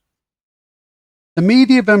news. The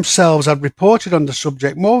media themselves had reported on the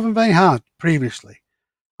subject more than they had previously,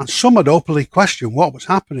 and some had openly questioned what was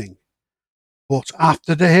happening. But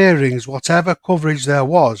after the hearings, whatever coverage there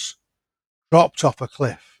was dropped off a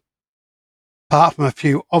cliff. Apart from a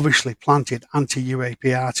few obviously planted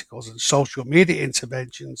anti-UAP articles and social media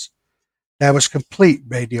interventions, there was complete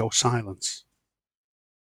radio silence.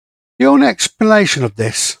 The only explanation of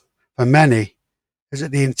this, for many, is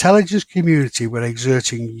that the intelligence community were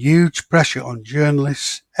exerting huge pressure on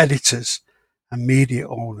journalists, editors, and media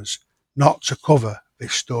owners not to cover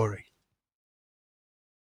this story.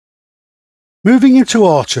 Moving into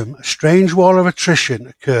autumn, a strange war of attrition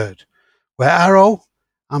occurred, where Arrow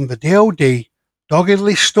and the DoD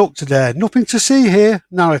doggedly stuck to their nothing to see here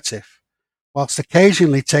narrative, whilst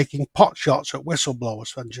occasionally taking potshots at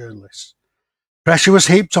whistleblowers and journalists. Pressure was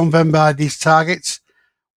heaped on them by these targets,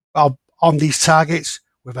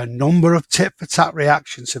 with a number of tit-for-tat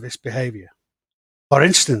reactions to this behaviour. For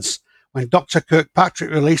instance, when Dr.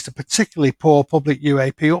 Kirkpatrick released a particularly poor public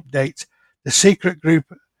UAP update, the secret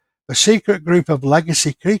group of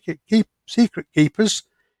legacy secret keepers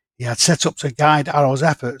he had set up to guide Arrow's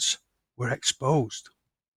efforts were exposed.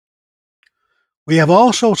 We have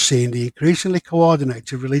also seen the increasingly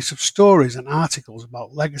coordinated release of stories and articles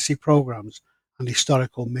about legacy programs and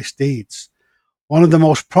historical misdeeds, one of the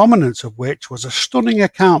most prominent of which was a stunning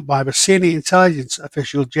account by the senior intelligence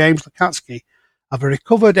official James Lukatsky of a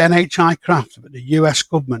recovered NHI craft that the US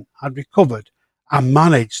government had recovered and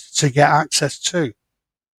managed to get access to.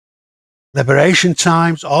 Liberation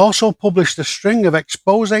Times also published a string of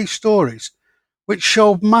expose stories which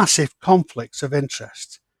showed massive conflicts of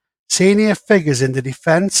interest. Senior figures in the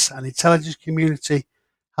defence and intelligence community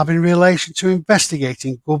having relation to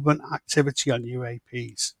investigating government activity on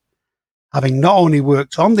UAPs, having not only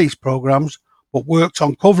worked on these programs, but worked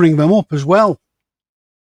on covering them up as well.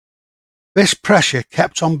 This pressure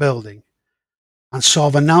kept on building, and saw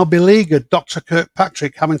the now beleaguered Dr.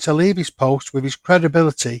 Kirkpatrick having to leave his post with his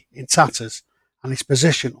credibility in tatters and his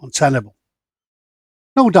position untenable.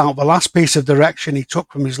 No doubt the last piece of direction he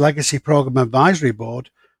took from his legacy program advisory board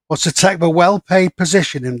was to take the well-paid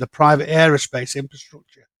position in the private aerospace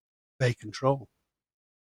infrastructure they control.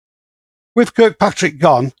 With Kirkpatrick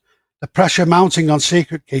gone, the pressure mounting on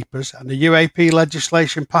secret keepers and the UAP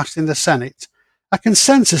legislation passed in the Senate, a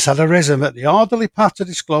consensus had arisen that the orderly path to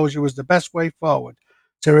disclosure was the best way forward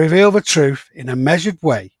to reveal the truth in a measured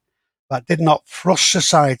way that did not thrust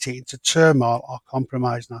society into turmoil or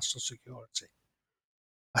compromise national security.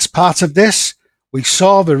 As part of this, we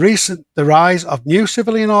saw the rise of new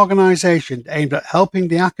civilian organisations aimed at helping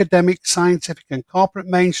the academic, scientific and corporate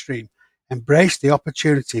mainstream embrace the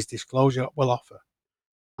opportunities disclosure will offer,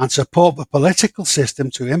 and support the political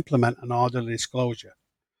system to implement an orderly disclosure.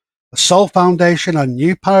 The Sol Foundation and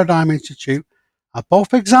New Paradigm Institute are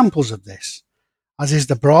both examples of this, as is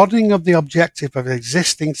the broadening of the objective of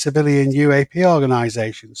existing civilian UAP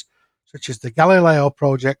organisations such as the Galileo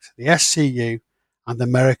Project, the SCU, and the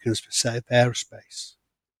Americans for Safe Aerospace.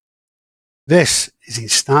 This is in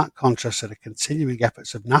stark contrast to the continuing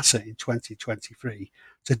efforts of NASA in 2023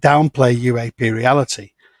 to downplay UAP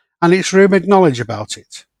reality and its rumoured knowledge about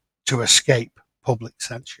it to escape public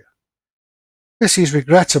censure. This is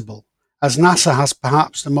regrettable, as NASA has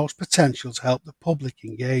perhaps the most potential to help the public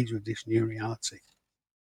engage with this new reality.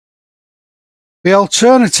 The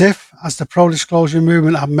alternative, as the pro-disclosure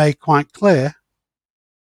movement have made quite clear,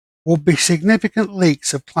 would be significant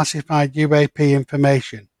leaks of classified UAP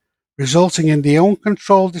information, resulting in the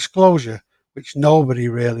uncontrolled disclosure which nobody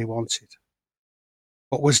really wanted,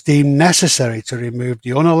 but was deemed necessary to remove the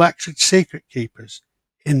unelected secret keepers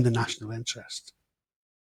in the national interest.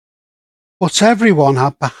 But everyone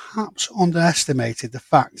had perhaps underestimated the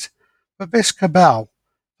fact that this cabal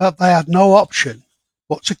felt they had no option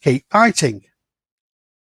but to keep fighting.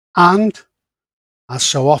 And, as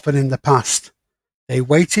so often in the past, they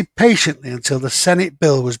waited patiently until the Senate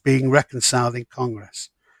bill was being reconciled in Congress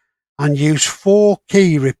and used 4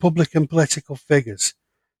 key Republican political figures,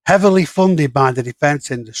 heavily funded by the defense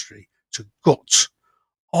industry, to gut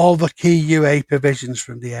all the key UA provisions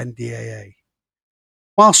from the NDAA.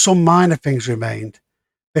 While some minor things remained,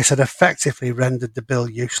 this had effectively rendered the bill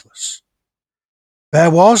useless.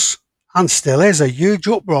 There was, and still is, a huge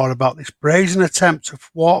uproar about this brazen attempt to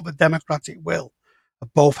thwart the democratic will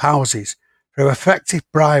of both houses through effective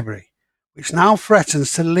bribery, which now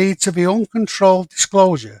threatens to lead to the uncontrolled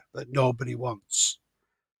disclosure that nobody wants.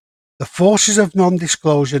 The forces of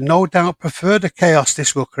non-disclosure no doubt prefer the chaos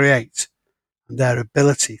this will create and their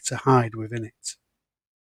ability to hide within it.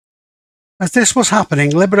 As this was happening,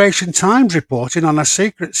 Liberation Times reported on a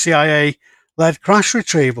secret CIA-led crash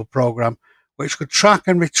retrieval program which could track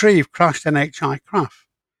and retrieve crashed NHI craft,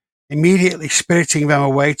 immediately spiriting them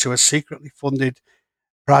away to a secretly funded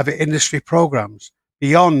private industry programs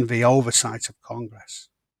beyond the oversight of Congress.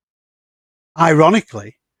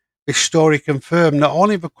 Ironically, this story confirmed not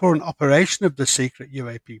only the current operation of the secret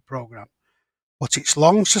UAP program, but its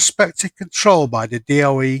long suspected control by the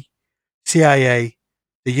DOE, CIA,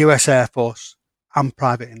 the US Air Force, and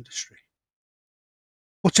private industry.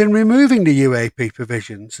 But in removing the UAP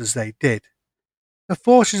provisions as they did, the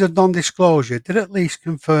forces of non-disclosure did at least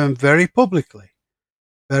confirm very publicly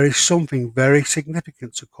there is something very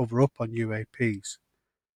significant to cover up on UAPs,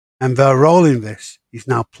 and their role in this is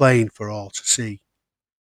now plain for all to see.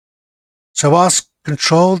 So as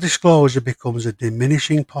controlled disclosure becomes a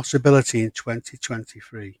diminishing possibility in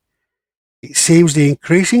 2023, it seems the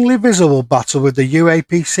increasingly visible battle with the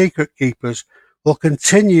UAP secret keepers will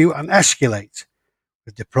continue and escalate,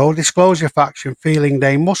 with the pro-disclosure faction feeling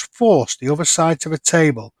they must force the other side to the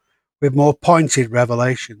table with more pointed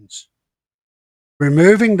revelations.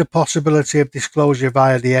 Removing the possibility of disclosure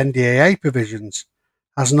via the NDAA provisions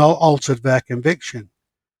has not altered their conviction.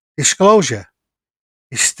 Disclosure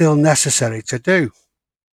is still necessary to do.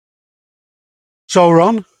 So,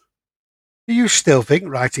 Ron, do you still think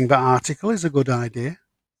writing that article is a good idea?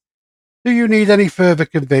 Do you need any further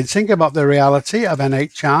convincing about the reality of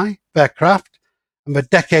NHI, their craft, and the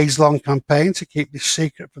decades-long campaign to keep this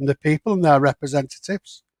secret from the people and their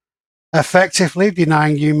representatives, effectively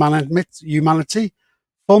denying humanity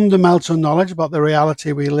fundamental knowledge about the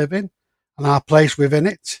reality we live in and our place within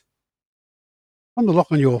it? From the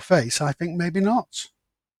look on your face, I think maybe not.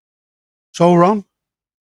 So, Ron,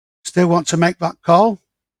 still want to make that call?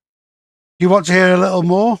 Do you want to hear a little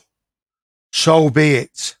more? So be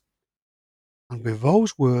it. And with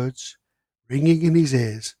those words ringing in his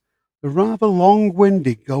ears, the rather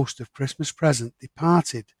long-winded ghost of Christmas Present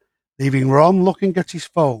departed, leaving Ron looking at his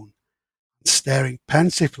phone and staring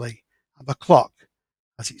pensively at the clock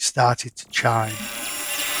as it started to chime.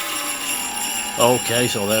 Okay,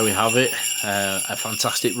 so there we have it. A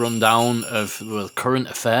fantastic rundown of the current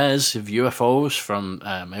affairs of UFOs from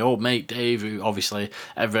my old mate Dave, who obviously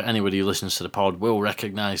anybody who listens to the pod will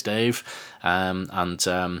recognise Dave.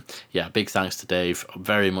 Big thanks to Dave.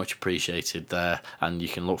 Very much appreciated there. And you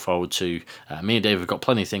can look forward to me and Dave have got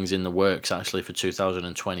plenty of things in the works actually for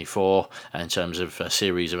 2024 in terms of a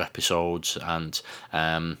series of episodes. And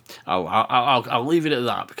I'll leave it at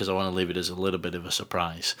that because I want to leave it as a little bit of a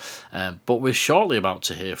surprise. But we're shortly about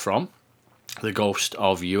to hear from the ghost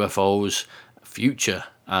of UFOs Future,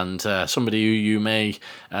 and somebody who you may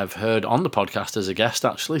have heard on the podcast as a guest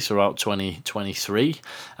actually throughout 2023.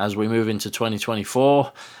 As we move into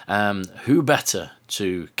 2024, who better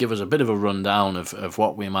to give us a bit of a rundown of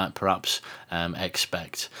what we might perhaps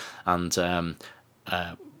expect. And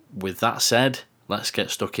with that said, let's get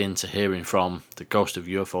stuck into hearing from the ghost of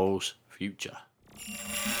UFOs Future.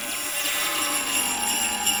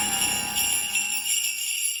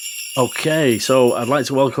 Okay, so I'd like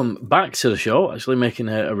to welcome back to the show, actually making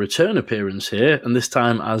a return appearance here, and this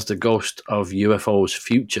time as the ghost of UFOs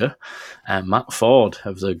Future, Matt Ford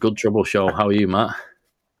of the Good Trouble Show. How are you, Matt?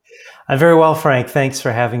 I'm very well, Frank. Thanks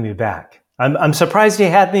for having me back. I'm surprised you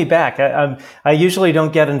had me back. I usually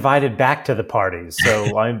don't get invited back to the parties,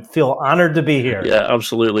 so I feel honored to be here. Yeah,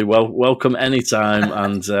 absolutely. Well, welcome anytime,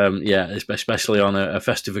 and especially on a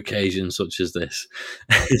festive occasion such as this.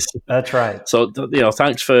 That's right. So,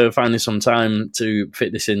 thanks for finding some time to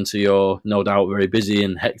fit this into your no doubt very busy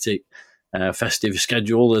and hectic festive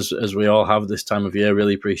schedule, as we all have this time of year.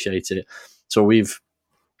 Really appreciate it. So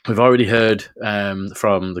We've already heard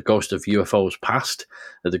from the ghost of UFOs past,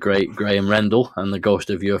 the great Graeme Rendall, and the ghost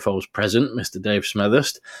of UFOs present, Mr. Dave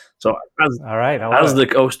Smethurst. So, All right, as the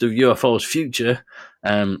ghost of UFOs future,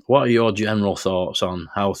 what are your general thoughts on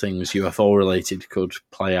how things UFO related could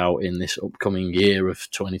play out in this upcoming year of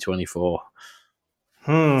 2024?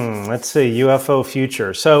 Let's see, UFO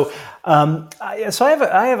future. So, I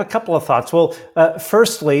have a couple of thoughts. Well,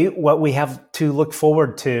 firstly, what we have to look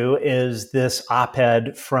forward to is this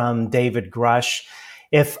op-ed from David Grush.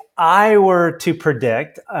 If I were to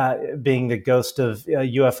predict, being the ghost of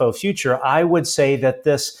UFO future, I would say that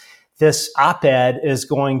this op-ed is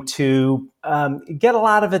going to get a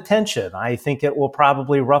lot of attention. I think it will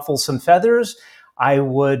probably ruffle some feathers. I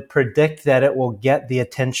would predict that it will get the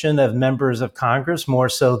attention of members of Congress more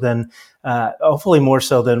so than, hopefully more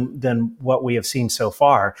so than what we have seen so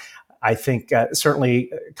far. I think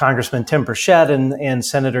certainly Congressman Tim Burchett and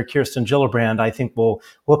Senator Kirsten Gillibrand, I think will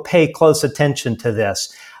pay close attention to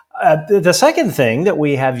this. The second thing that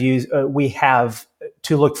we have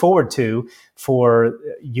to look forward to for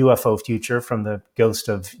UFO future from the ghost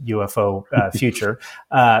of UFO future,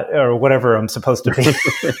 or whatever I'm supposed to be.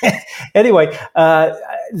 Anyway,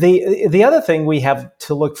 the other thing we have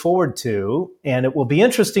to look forward to, and it will be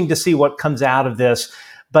interesting to see what comes out of this,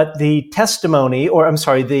 but the testimony, or I'm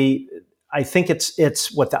sorry, I think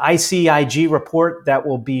it's what the ICIG report that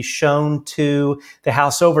will be shown to the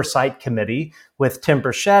House Oversight Committee with Tim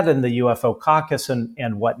Burchett and the UFO caucus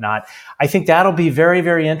and whatnot. I think that'll be very,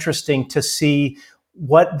 very interesting to see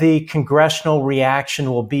what the congressional reaction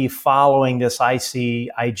will be following this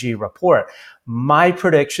ICIG report. My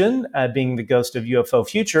prediction, being the ghost of UFO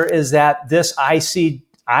future, is that this ICIG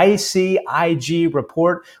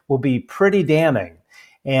report will be pretty damning.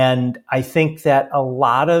 And I think that a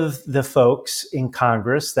lot of the folks in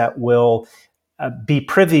Congress that will be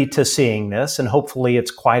privy to seeing this, and hopefully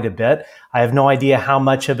it's quite a bit. I have no idea how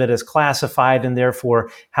much of it is classified and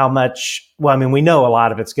therefore how much, well, I mean, we know a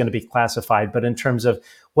lot of it's going to be classified, but in terms of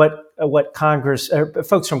what Congress,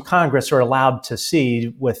 folks from Congress are allowed to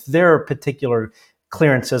see with their particular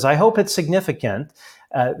clearances, I hope it's significant.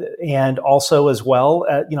 And also as well,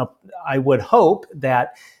 I would hope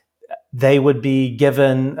that they would be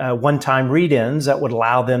given one-time read-ins that would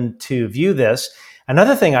allow them to view this.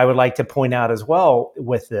 Another thing I would like to point out as well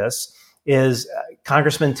with this is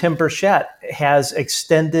Congressman Tim Burchett has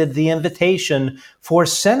extended the invitation for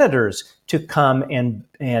senators to come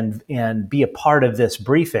and be a part of this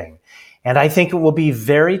briefing. And I think it will be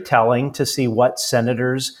very telling to see what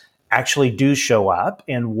senators actually do show up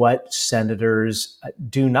and what senators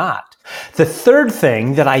do not. The third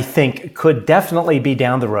thing that I think could definitely be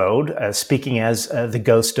down the road, speaking as the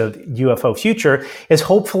ghost of UFO future, is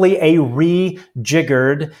hopefully a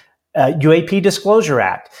rejiggered UAP Disclosure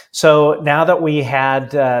Act. So now that we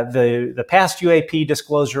had the past UAP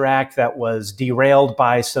Disclosure Act that was derailed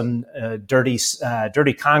by some dirty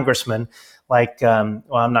congressmen like, I'm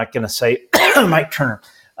not going to say Mike Turner,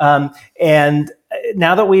 and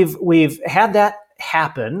now that we've had that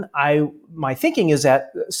happen, my thinking is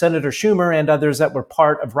that Senator Schumer and others that were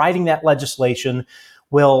part of writing that legislation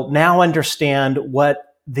will now understand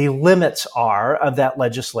what the limits are of that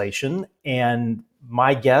legislation. And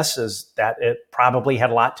my guess is that it probably had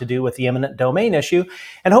a lot to do with the eminent domain issue.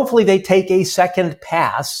 And hopefully they take a second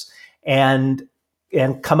pass and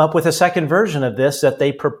come up with a second version of this that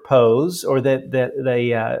they propose or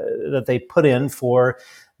that they put in for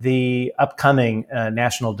the upcoming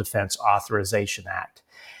National Defense Authorization Act.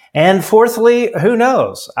 And fourthly, who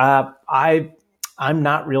knows? I'm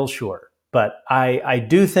not real sure, but I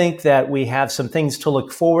do think that we have some things to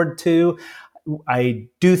look forward to. I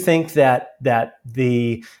do think that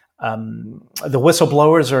the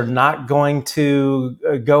whistleblowers are not going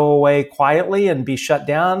to go away quietly and be shut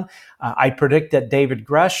down. I predict that David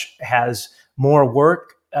Grush has more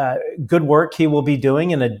work, good work he will be doing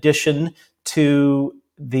in addition to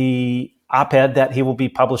the op-ed that he will be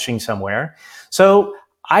publishing somewhere. So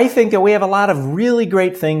I think that we have a lot of really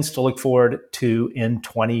great things to look forward to in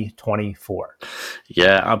 2024.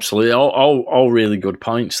 Yeah, absolutely. All really good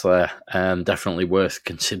points there. Definitely worth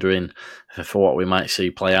considering for what we might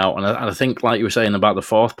see play out. And I think, like you were saying about the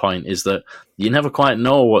fourth point, is that you never quite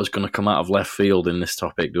know what's going to come out of left field in this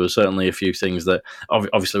topic. There were certainly a few things that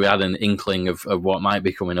obviously we had an inkling of what might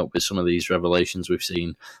be coming up with some of these revelations we've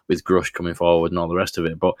seen with Grush coming forward and all the rest of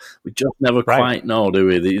it. But we just never quite know, do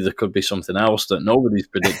we? There could be something else that nobody's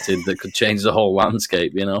predicted that could change the whole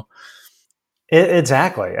landscape, you know?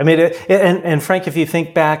 Exactly. I mean, and Frank, if you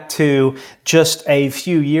think back to just a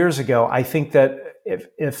few years ago, I think that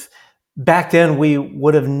if back then we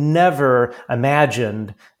would have never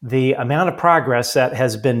imagined the amount of progress that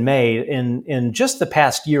has been made in just the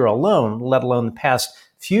past year alone, let alone the past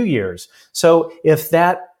few years. So if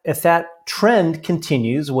that trend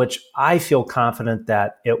continues, which I feel confident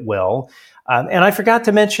that it will, and I forgot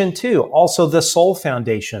to mention too, also the Soul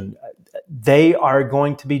Foundation. They are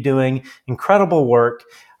going to be doing incredible work.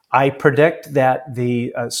 I predict that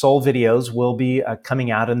the Soul videos will be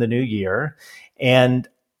coming out in the new year. And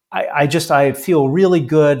I feel really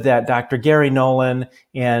good that Dr. Gary Nolan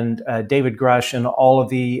and David Grush and all of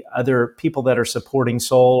the other people that are supporting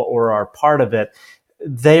Soul or are part of it,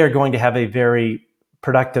 they are going to have a very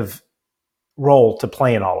productive role to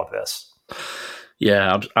play in all of this.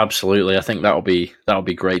 Yeah, absolutely. I think that'll be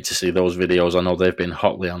great to see those videos. I know they've been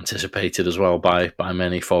hotly anticipated as well by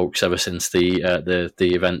many folks ever since the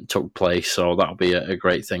event took place. So that'll be a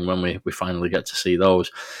great thing when we finally get to see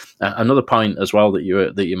those. Another point as well that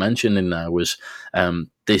you mentioned in there was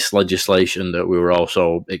this legislation that we were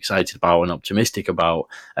also excited about and optimistic about,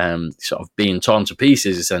 sort of being torn to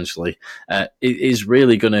pieces. Essentially, it is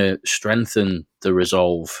really going to strengthen the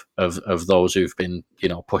resolve of those who've been,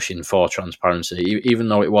 pushing for transparency, even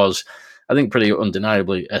though it was, I think, pretty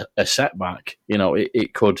undeniably a setback.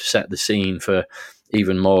 It could set the scene for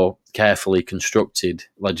even more carefully constructed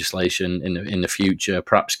legislation in the future,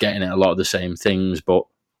 perhaps getting at a lot of the same things, but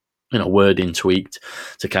wording tweaked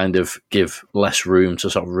to kind of give less room to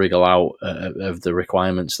sort of wriggle out of the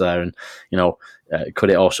requirements there. And, could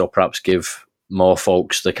it also perhaps give more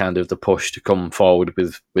folks the push to come forward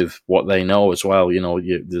with what they know as well,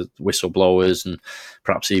 the whistleblowers and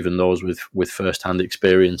perhaps even those with first-hand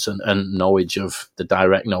experience and knowledge of the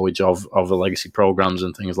direct knowledge of the legacy programs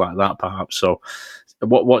and things like that, perhaps. So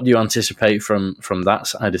what do you anticipate from that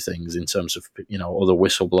side of things in terms of, other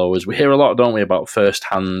whistleblowers? We hear a lot, don't we, about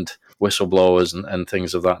first-hand whistleblowers and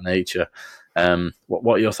things of that nature.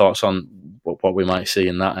 What are your thoughts on what we might see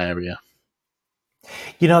in that area?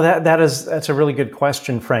 That's a really good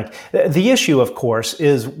question, Frank. The issue, of course,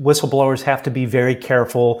 is whistleblowers have to be very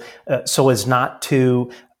careful so as not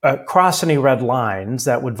to cross any red lines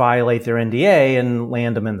that would violate their NDA and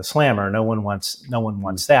land them in the slammer. No one wants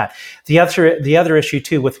that. The other issue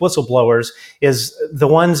too with whistleblowers is the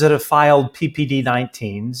ones that have filed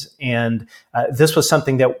PPD-19s, and this was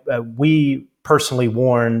something that we personally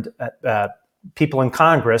warned people in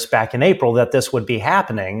Congress back in April that this would be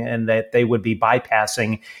happening and that they would be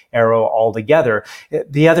bypassing Arrow altogether.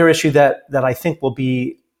 The other issue that I think will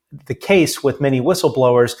be the case with many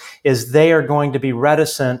whistleblowers is they are going to be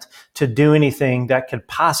reticent to do anything that could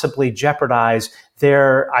possibly jeopardize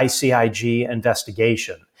their ICIG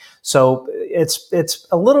investigation. So it's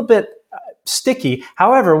a little bit sticky.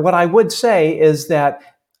 However, what I would say is that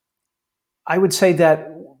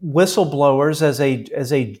whistleblowers,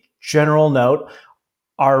 as a general note,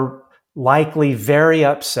 are likely very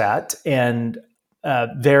upset and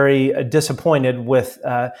very disappointed with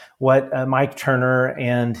what Mike Turner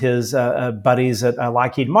and his buddies at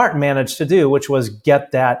Lockheed Martin managed to do, which was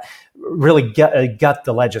gut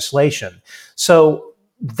the legislation. So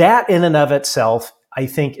that in and of itself, I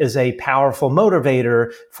think, is a powerful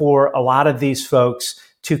motivator for a lot of these folks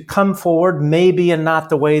to come forward, maybe in not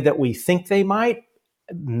the way that we think they might.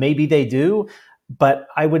 Maybe they do. But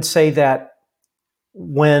I would say that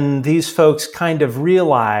when these folks kind of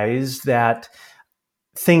realize that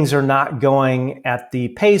things are not going at the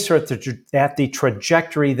pace or at the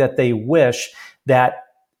trajectory that they wish, that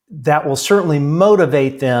will certainly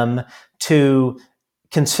motivate them to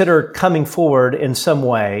consider coming forward in some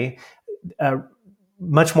way,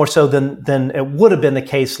 much more so than it would have been the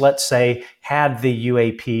case, let's say, had the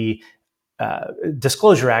UAP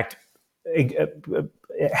Disclosure Act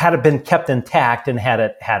had it been kept intact and had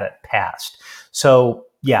it passed. So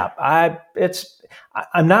yeah,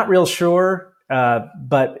 I'm not real sure,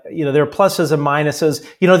 but there are pluses and minuses.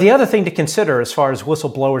 The other thing to consider as far as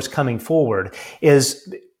whistleblowers coming forward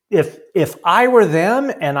is if I were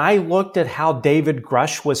them and I looked at how David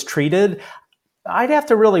Grush was treated, I'd have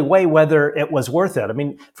to really weigh whether it was worth it. I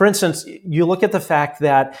mean, for instance, you look at the fact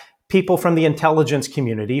that people from the intelligence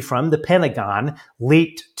community, from the Pentagon,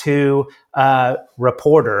 leaked to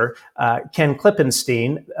reporter Ken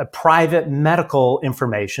Klippenstein private medical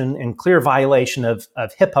information in clear violation of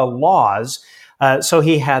HIPAA laws. So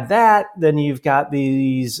he had that. Then you've got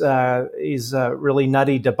these really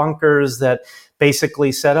nutty debunkers that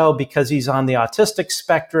basically said, oh, because he's on the autistic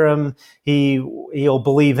spectrum, he'll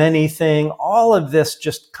believe anything. All of this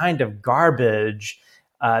just kind of garbage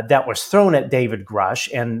that was thrown at David Grush,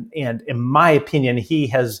 and in my opinion, he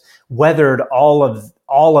has weathered all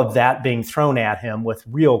of that being thrown at him with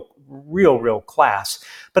real class.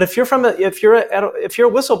 But if you're a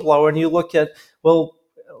whistleblower and you look at, well,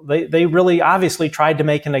 they really obviously tried to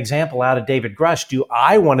make an example out of David Grush. Do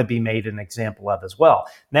I want to be made an example of as well?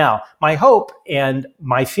 Now, my hope and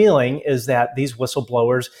my feeling is that these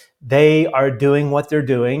whistleblowers, they are doing what they're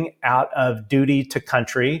doing out of duty to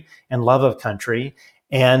country and love of country.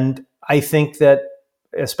 And I think that,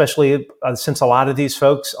 especially since a lot of these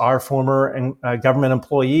folks are former government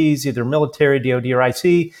employees, either military, DOD, or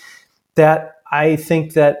IC, that I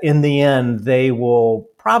think that in the end, they will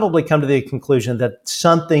probably come to the conclusion that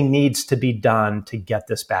something needs to be done to get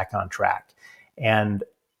this back on track. And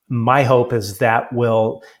my hope is that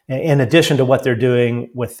will, in addition to what they're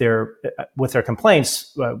doing with their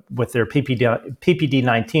complaints, with their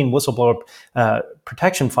PPD-19 whistleblower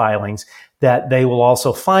protection filings, that they will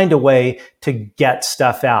also find a way to get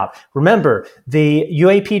stuff out. Remember, the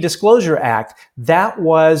UAP Disclosure Act, that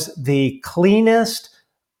was the cleanest,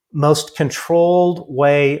 most controlled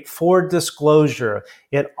way for disclosure.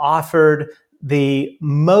 It offered the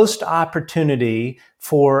most opportunity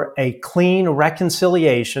for a clean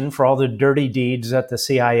reconciliation for all the dirty deeds that the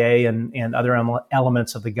CIA and other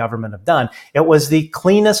elements of the government have done. It was the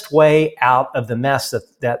cleanest way out of the mess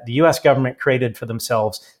that the US government created for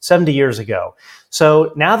themselves 70 years ago.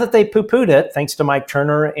 So now that they poo-pooed it, thanks to Mike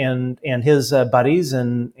Turner and his buddies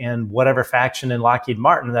and whatever faction in Lockheed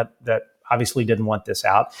Martin that obviously didn't want this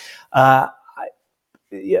out,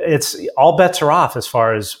 it's all bets are off as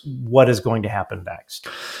far as what is going to happen next.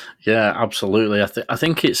 Yeah, absolutely. I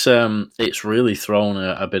think it's really thrown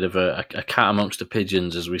a bit of a cat amongst the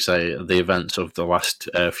pigeons, as we say, the events of the last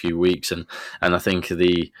few weeks, and I think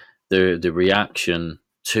the reaction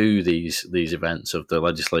to these events of the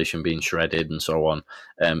legislation being shredded and so on,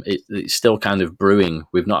 it's still kind of brewing.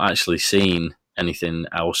 We've not actually seen anything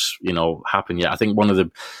else, happen yet. I think one of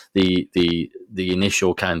the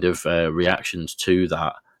initial kind of reactions to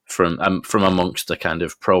that from amongst the kind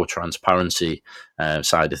of pro-transparency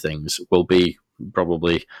side of things will be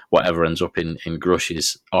probably whatever ends up in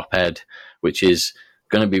Grush's op-ed, which is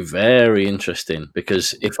going to be very interesting,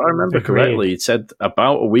 because if I remember correctly, it said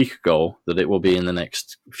about a week ago that it will be in the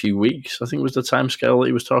next few weeks, I think was the timescale that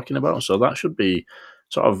he was talking about. So that should be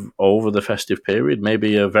sort of over the festive period,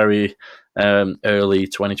 maybe a very early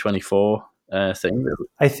 2024 thing.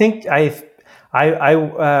 I think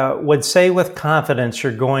I would say with confidence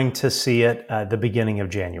you're going to see it at the beginning of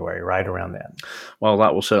January, right around then. Well,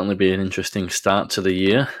 that will certainly be an interesting start to the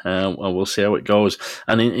year. We'll see how it goes.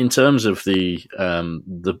 And in terms of the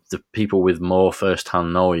people with more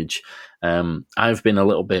first-hand knowledge, I've been a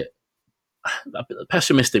little bit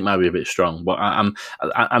pessimistic, might be a bit strong, but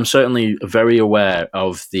I'm certainly very aware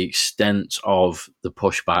of the extent of the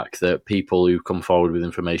pushback that people who come forward with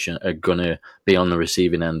information are going to be on the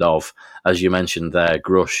receiving end of. As you mentioned there,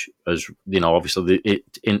 Grush, as obviously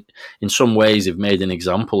in some ways they've made an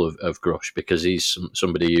example of Grush, because he's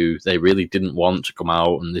somebody who they really didn't want to come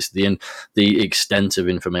out, and the extent of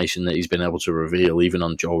information that he's been able to reveal, even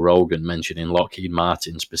on Joe Rogan, mentioning Lockheed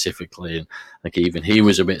Martin specifically, and like even he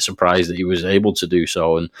was a bit surprised that he was able to do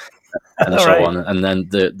so, and so right on. And then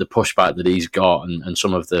the pushback that he's got, and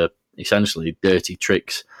some of the essentially dirty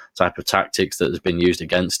tricks type of tactics that has been used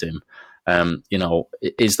against him.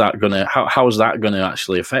 Is that gonna? How is that going to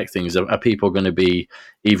actually affect things? Are people going to be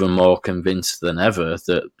even more convinced than ever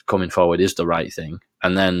that coming forward is the right thing?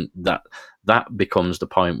 And then that becomes the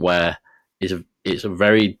point where it's a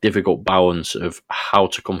very difficult balance of how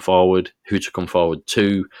to come forward, who to come forward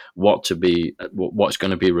to, what's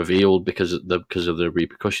going to be revealed because of the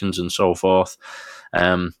repercussions and so forth.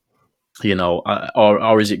 Or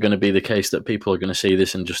is it going to be the case that people are going to see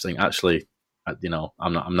this and just think, actually, I'm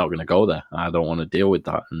not going to go there. I don't want to deal with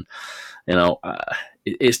that. And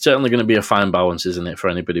it's certainly going to be a fine balance, isn't it, for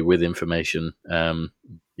anybody with information,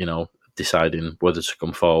 deciding whether to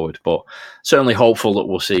come forward. But certainly hopeful that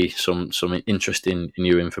we'll see some interesting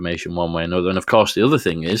new information one way or another. And of course, the other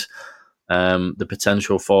thing is the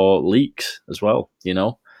potential for leaks as well.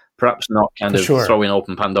 Perhaps not kind of throwing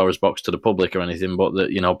open Pandora's box to the public or anything, but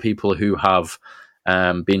that people who have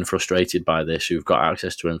being frustrated by this, who've got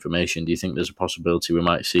access to information. Do you think there's a possibility we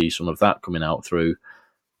might see some of that coming out through,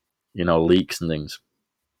 leaks and things?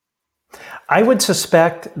 I would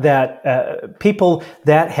suspect that people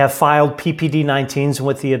that have filed PPD-19s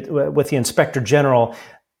with the Inspector General,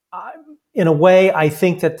 in a way, I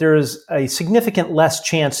think that there's a significant less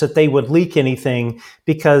chance that they would leak anything,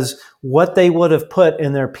 because what they would have put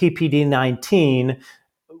in their PPD-19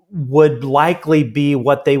 would likely be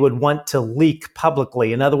what they would want to leak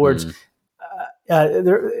publicly. In other words,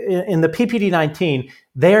 in the PPD-19,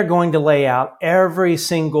 they are going to lay out every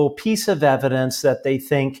single piece of evidence that they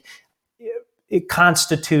think it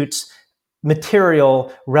constitutes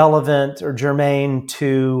material relevant or germane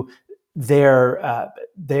to their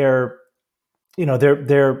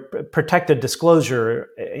protected disclosure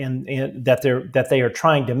that they are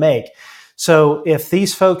trying to make. So if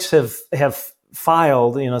these folks have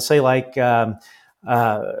filed, say like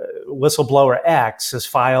whistleblower X has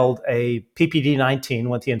filed a PPD-19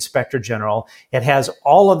 with the Inspector General, it has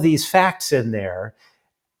all of these facts in there.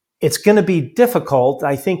 It's going to be difficult,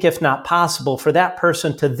 I think, if not possible, for that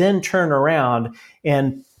person to then turn around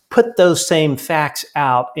and put those same facts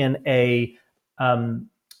out in a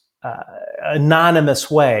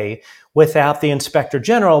anonymous way without the Inspector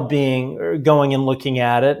General going and looking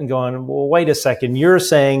at it and going, well, wait a second, you're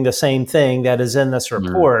saying the same thing that is in this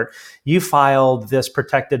report. You filed this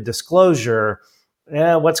protected disclosure.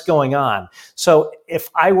 What's going on? So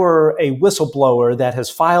if I were a whistleblower that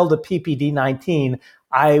has filed a PPD-19,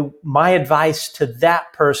 my advice to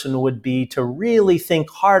that person would be to really think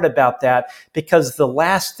hard about that, because the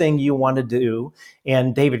last thing you want to do,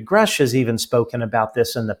 and David Grush has even spoken about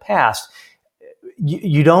this in the past,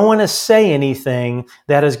 you don't want to say anything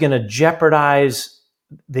that is going to jeopardize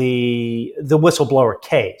the whistleblower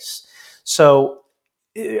case. So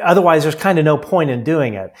otherwise, there's kind of no point in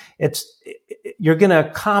doing it. You're going to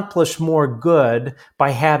accomplish more good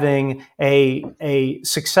by having a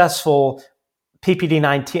successful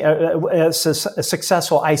PPD-19, a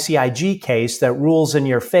successful ICIG case that rules in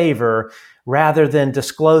your favor, rather than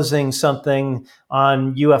disclosing something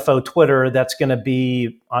on UFO Twitter that's going to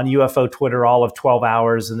be on UFO Twitter all of 12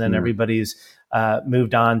 hours, and then everybody's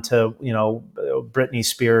moved on to Britney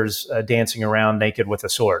Spears dancing around naked with a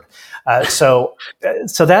sword. So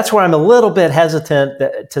that's where I'm a little bit hesitant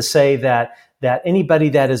to say that anybody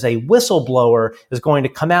that is a whistleblower is going to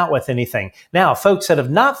come out with anything. Now, folks that have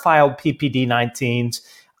not filed PPD-19s,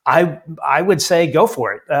 I would say go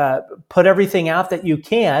for it. Put everything out that you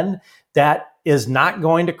can that is not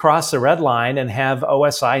going to cross the red line and have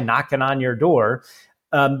OSI knocking on your door,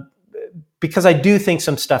 because I do think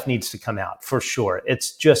some stuff needs to come out for sure.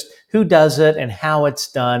 It's just who does it and how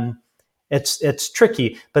it's done. It's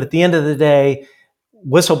tricky, but at the end of the day,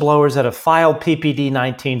 whistleblowers that have filed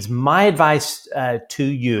PPD-19s, my advice to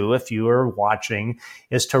you, if you are watching,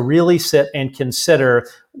 is to really sit and consider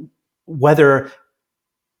whether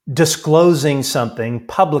disclosing something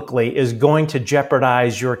publicly is going to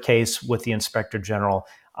jeopardize your case with the Inspector General.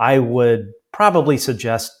 I would probably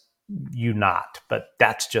suggest you not, but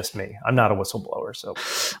that's just me. I'm not a whistleblower. So,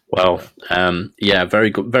 well, very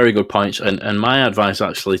good points. And my advice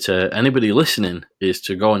actually to anybody listening is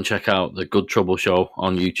to go and check out the Good Trouble Show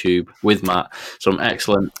on YouTube with Matt. Some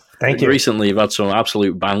excellent. Thank you. Recently, you've had some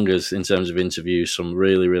absolute bangers in terms of interviews, some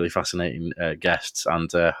really, really fascinating guests, and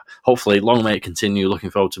hopefully long may it continue.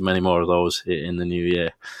 Looking forward to many more of those in the new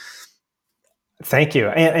year. Thank you.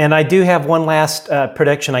 And I do have one last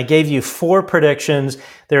prediction. I gave you 4 predictions.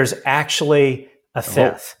 There's actually a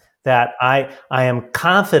 5th that I am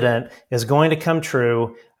confident is going to come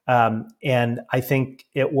true. And I think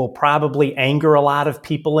it will probably anger a lot of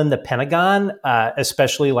people in the Pentagon,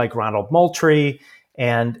 especially like Ronald Moultrie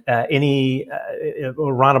and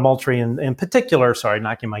Ronald Moultrie in particular, sorry,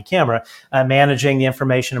 knocking my camera, managing the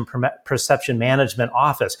Information and Perception Management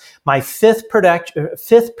Office. My fifth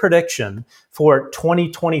prediction for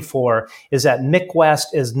 2024 is that Mick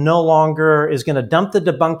West is going to dump the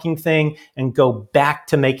debunking thing and go back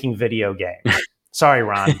to making video games. Sorry,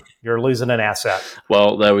 Ron, you're losing an asset.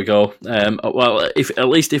 Well, there we go.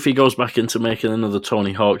 If he goes back into making another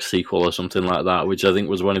Tony Hawk sequel or something like that, which I think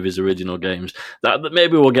was one of his original games, that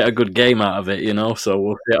maybe we'll get a good game out of it, So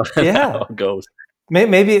we'll see how it goes.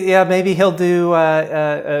 Maybe he'll do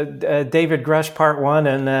David Grush Part 1,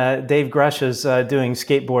 and Dave Grush is doing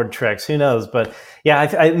skateboard tricks. Who knows? But yeah,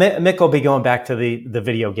 Mick will be going back to the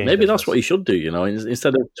video game. Maybe that's what he should do.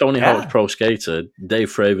 Instead of Tony Hawk's Pro Skater,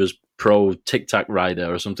 Dave Fravors Pro Tic Tac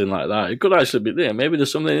Rider or something like that. It could actually be there. Maybe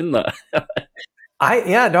there's something in that.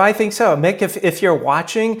 I think so. Mick, if you're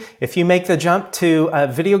watching, if you make the jump to a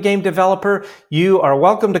video game developer, you are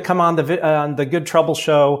welcome to come on the Good Trouble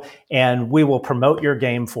Show, and we will promote your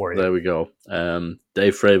game for you. There we go.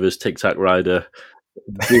 Dave Fravers, Tic Tac Rider,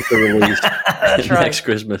 due for release next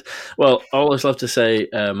Christmas. Well, all that's left to say,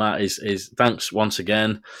 Matt, is thanks once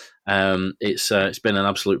again. It's been an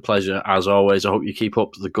absolute pleasure as always. I hope you keep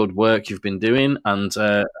up the good work you've been doing, and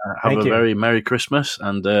have a very Merry Christmas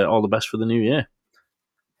and all the best for the new year.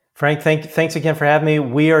 Frank, thanks again for having me.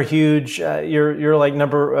 We are huge. You're like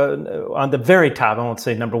number on the very top. I won't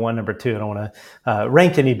say number one, number two. I don't want to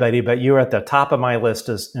rank anybody, but you're at the top of my list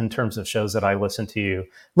in terms of shows that I listen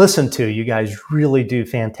to. You guys really do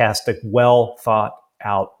fantastic, well thought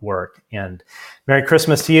out work. And Merry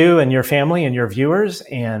Christmas to you and your family and your viewers.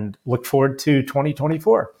 And look forward to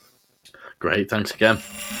 2024. Great, thanks again.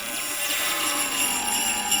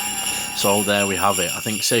 So there we have it. I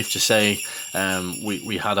think safe to say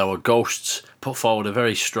we had our ghosts put forward a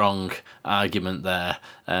very strong argument there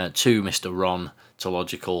to Mr. Ron to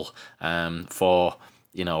Logical for,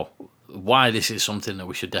 why this is something that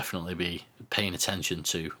we should definitely be paying attention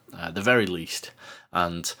to, at the very least.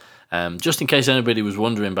 And just in case anybody was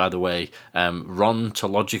wondering, by the way, Ron to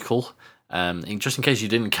Logical, just in case you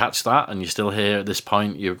didn't catch that and you're still here at this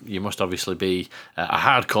point, you must obviously be a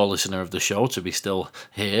hardcore listener of the show to be still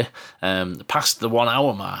here, past the 1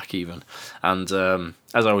 hour mark even. And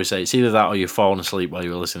as I always say, it's either that or you've fallen asleep while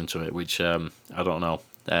you were listening to it, which I don't know.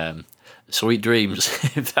 Sweet dreams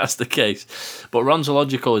if that's the case. But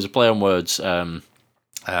Ronzological is a play on words.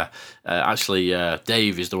 Actually,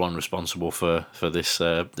 Dave is the one responsible for this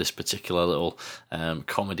particular little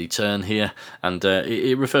comedy turn here, and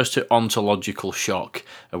it refers to ontological shock,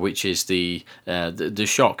 which is the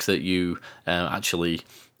shock that you actually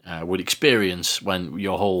would experience when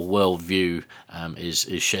your whole worldview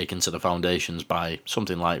is shaken to the foundations by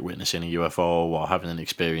something like witnessing a UFO or having an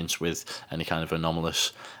experience with any kind of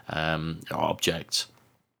anomalous object.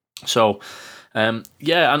 So. And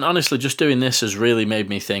honestly, just doing this has really made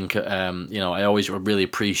me think, I always really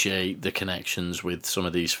appreciate the connections with some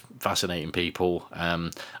of these fascinating people.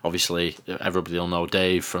 Obviously, everybody will know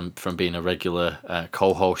Dave from being a regular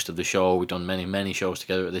co-host of the show. We've done many, many shows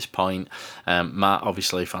together at this point. Matt,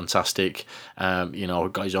 obviously, fantastic.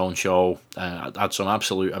 Got his own show. Had some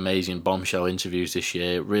absolute amazing bombshell interviews this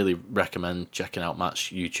year. Really recommend checking out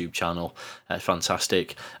Matt's YouTube channel.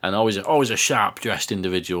 Fantastic. And always a sharp-dressed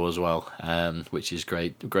individual as well. Which is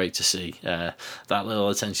great to see that little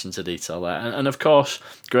attention to detail there. And of course,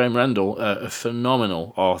 Graeme Rendall, a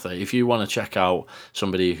phenomenal author. If you want to check out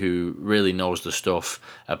somebody who really knows the stuff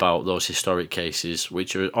about those historic cases,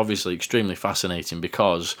 which are obviously extremely fascinating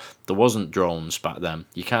because there wasn't drones back then.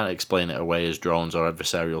 You can't explain it away as drones or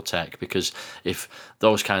adversarial tech, because if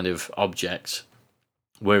those kind of objects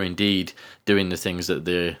were indeed doing the things that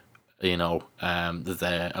they're that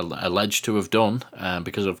they're alleged to have done,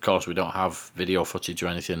 because of course we don't have video footage or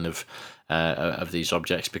anything of these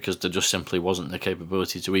objects, because there just simply wasn't the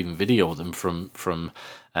capability to even video them from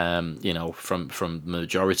the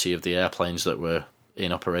majority of the airplanes that were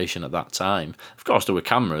in operation at that time. Of course there were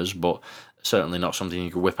cameras, but certainly not something you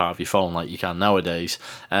could whip out of your phone like you can nowadays.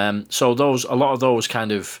 So a lot of those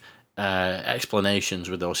kind of explanations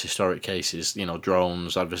with those historic cases,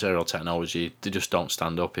 drones, adversarial technology, they just don't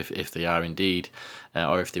stand up if they are indeed,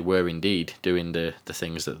 or if they were indeed doing the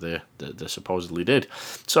things that they supposedly did.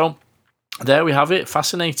 So there we have it.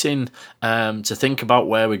 Fascinating to think about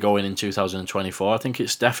where we're going in 2024. I think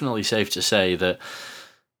it's definitely safe to say that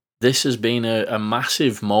this has been a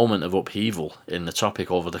massive moment of upheaval in the topic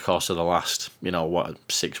over the course of the last,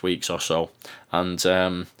 6 weeks or so.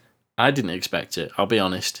 And I didn't expect it, I'll be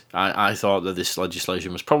honest. I thought that this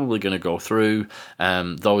legislation was probably going to go through.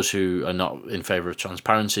 Those who are not in favour of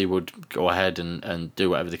transparency would go ahead and do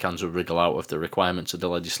whatever they can to wriggle out of the requirements of the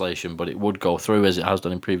legislation, but it would go through as it has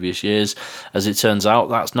done in previous years. As it turns out,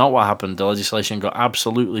 that's not what happened. The legislation got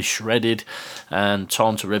absolutely shredded and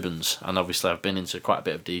torn to ribbons. And obviously I've been into quite a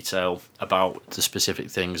bit of detail about the specific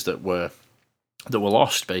things that were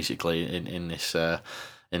lost, basically, in this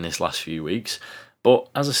last few weeks. But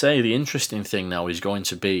as I say, the interesting thing now is going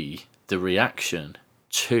to be the reaction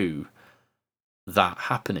to that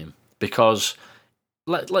happening. Because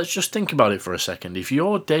let's just think about it for a second. If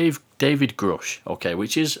you're David Grush, okay,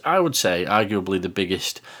 which is, I would say, arguably the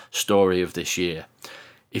biggest story of this year.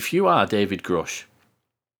 If you are David Grush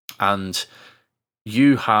and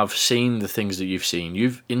you have seen the things that you've seen,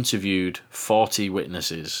 you've interviewed 40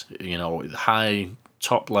 witnesses, high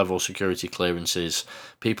top-level security clearances,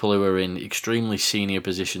 people who are in extremely senior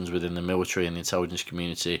positions within the military and the intelligence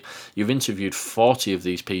community. You've interviewed 40 of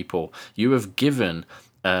these people. You have given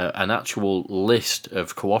an actual list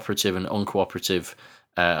of cooperative and uncooperative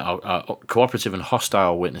cooperative and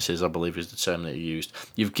hostile witnesses, I believe is the term that you used.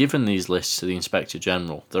 You've given these lists to the Inspector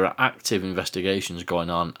General. There are active investigations going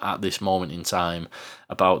on at this moment in time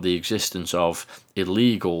about the existence of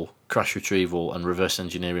illegal crash retrieval and reverse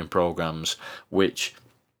engineering programs, which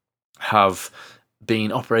have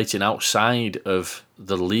been operating outside of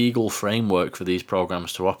the legal framework for these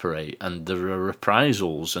programs to operate, and there are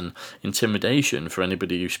reprisals and intimidation for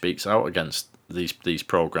anybody who speaks out against these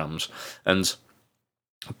programs, and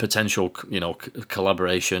potential,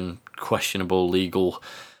 collaboration, questionable legal,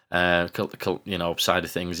 side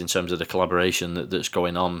of things in terms of the collaboration that's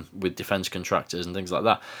going on with defence contractors and things like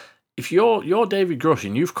that. If you're David Grush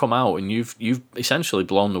and you've come out and you've essentially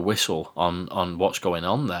blown the whistle on what's going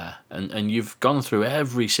on there, and you've gone through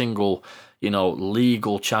every single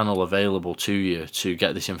legal channel available to you to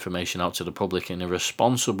get this information out to the public in a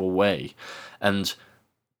responsible way, and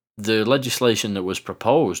the legislation that was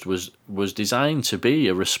proposed was designed to be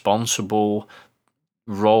a responsible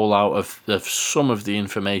rollout of some of the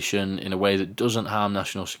information in a way that doesn't harm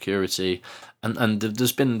national security, and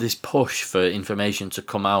there's been this push for information to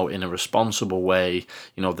come out in a responsible way,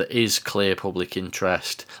 that is clear public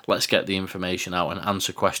interest. Let's get the information out and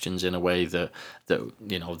answer questions in a way that's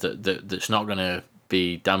not going to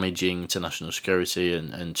be damaging to national security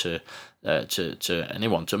and to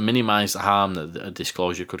anyone, to minimise the harm that a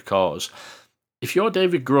disclosure could cause. If you're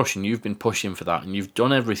David Grush and you've been pushing for that and you've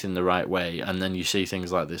done everything the right way, and then you see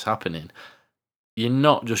things like this happening, you're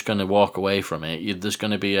not just going to walk away from it. There's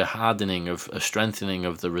going to be a strengthening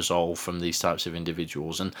of the resolve from these types of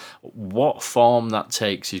individuals, and what form that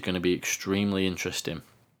takes is going to be extremely interesting.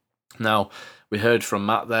 Now, we heard from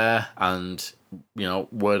Matt there, and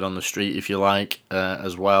word on the street, if you like,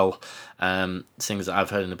 as well. Things that I've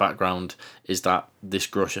heard in the background is that this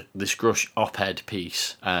Grush op-ed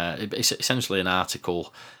piece, it's essentially an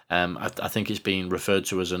article. I think it's being referred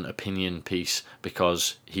to as an opinion piece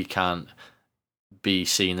because he can't be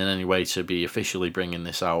seen in any way to be officially bringing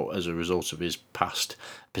this out as a result of his past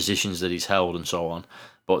positions that he's held and so on.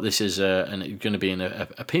 But this is going to be an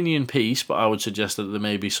opinion piece, but I would suggest that there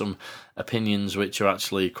may be some opinions which are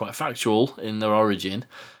actually quite factual in their origin.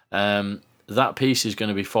 That piece is going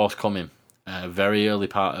to be forthcoming very early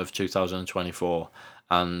part of 2024,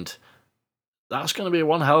 and that's going to be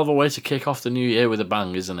one hell of a way to kick off the new year with a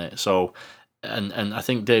bang, isn't it? So, and I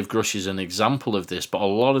think Dave Grush is an example of this, but a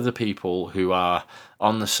lot of the people who are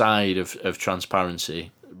on the side of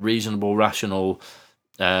transparency, reasonable, rational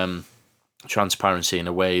transparency in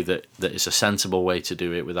a way that is a sensible way to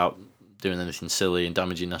do it without doing anything silly and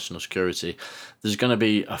damaging national security, there's going to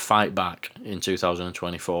be a fight back in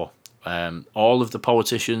 2024. All of the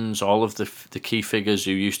politicians, all of the key figures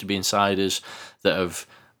who used to be insiders that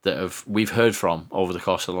we've heard from over the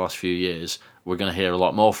course of the last few years, we're going to hear a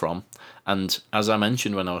lot more from. And as I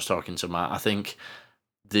mentioned when I was talking to Matt, I think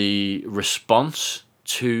the response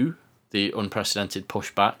to the unprecedented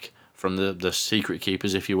pushback from the secret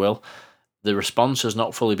keepers, if you will, the response has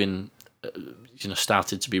not fully been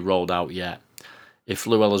started to be rolled out yet. If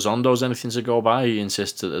Lou Elizondo's anything to go by, he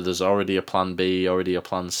insists that there's already a plan B, already a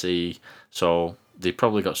plan C. So they've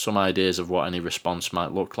probably got some ideas of what any response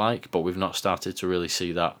might look like, but we've not started to really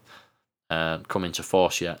see that come into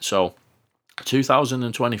force yet. So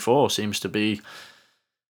 2024 seems to be,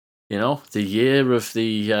 the year of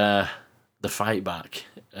the fight back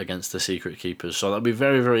against the secret keepers. So that'll be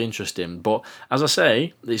very, very interesting. But as I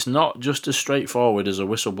say, it's not just as straightforward as a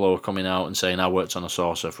whistleblower coming out and saying, I worked on a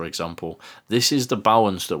saucer, for example. This is the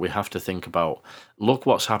balance that we have to think about. Look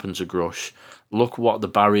what's happened to Grush. Look what the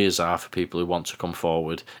barriers are for people who want to come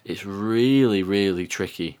forward. It's really, really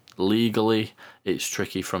tricky. Legally, it's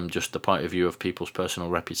tricky from just the point of view of people's personal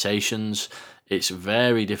reputations. It's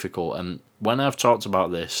very difficult. And when I've talked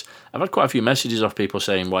about this, I've had quite a few messages of people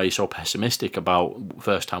saying, why are you so pessimistic about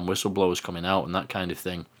first-time whistleblowers coming out and that kind of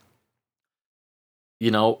thing.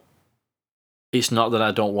 It's not that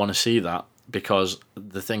I don't want to see that, because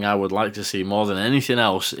the thing I would like to see more than anything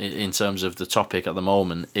else in terms of the topic at the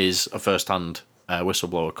moment is a first-hand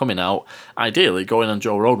whistleblower coming out, ideally going on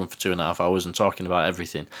Joe Rogan for 2.5 hours and talking about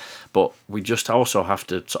everything. But we just also have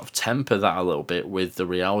to sort of temper that a little bit with the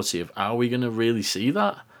reality of, are we going to really see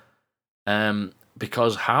that?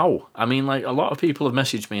 Because how? I mean, like, a lot of people have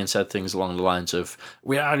messaged me and said things along the lines of,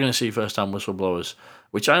 we are going to see first-time whistleblowers,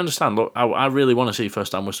 which I understand. Look, I really want to see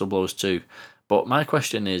first-time whistleblowers too. But my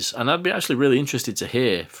question is, and I'd be actually really interested to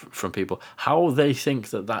hear from people, how they think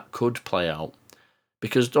that could play out.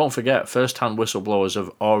 Because don't forget, first-hand whistleblowers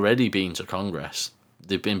have already been to Congress.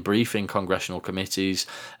 They've been briefing congressional committees.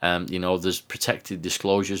 There's protected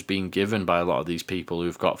disclosures being given by a lot of these people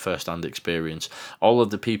who've got first-hand experience. All of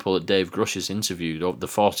the people that Dave Grush has interviewed, the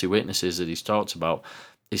 40 witnesses that he's talked about,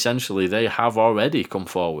 essentially they have already come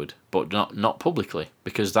forward, but not publicly,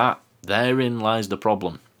 because therein lies the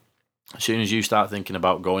problem. As soon as you start thinking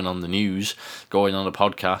about going on the news, going on a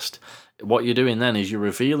podcast, what you're doing then is you're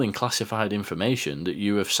revealing classified information that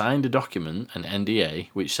you have signed a document, an NDA,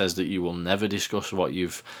 which says that you will never discuss what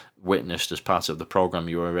you've witnessed as part of the program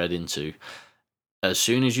you were read into. As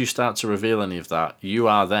soon as you start to reveal any of that, you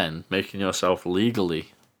are then making yourself legally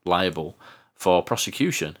liable for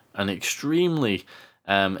prosecution, and extremely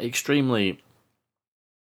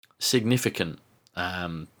significant,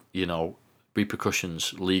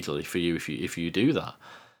 repercussions legally for you if you do that.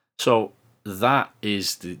 So that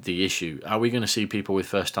is the issue. Are we going to see people with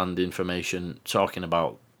first-hand information talking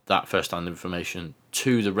about that first-hand information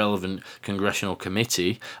to the relevant congressional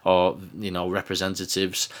committee or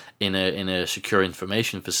representatives in a secure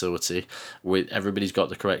information facility with everybody's got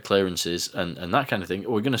the correct clearances and that kind of thing?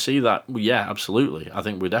 We're going to see that. Yeah, absolutely. I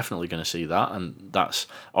think we're definitely going to see that, and that's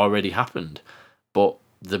already happened. But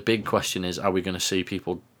the big question is, are we going to see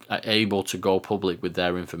people able to go public with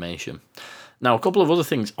their information? Now, a couple of other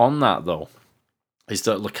things on that, though, is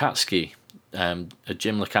that Lukatsky,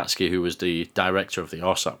 Jim Lukatsky, who was the director of the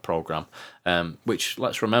ORSAT program, which,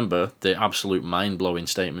 let's remember, the absolute mind-blowing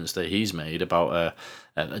statements that he's made about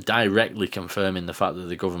directly confirming the fact that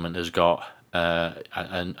the government has got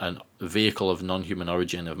a vehicle of non-human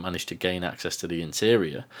origin, have managed to gain access to the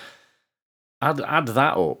interior. Add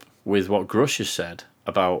that up with what Grush has said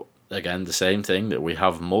about, again, the same thing, that we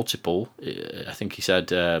have multiple, I think he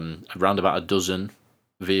said around about a dozen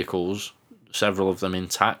vehicles, several of them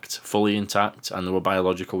intact, fully intact, and there were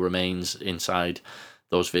biological remains inside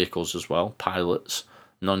those vehicles as well, pilots,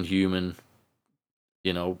 non-human,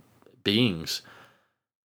 beings.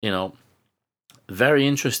 Very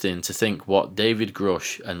interesting to think what David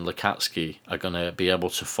Grush and Lukatsky are going to be able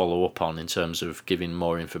to follow up on in terms of giving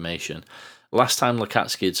more information. Last time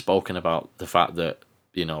Lukatsky had spoken about the fact that,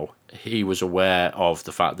 he was aware of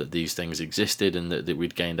the fact that these things existed and that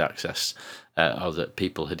we'd gained access, or that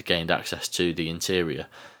people had gained access to the interior.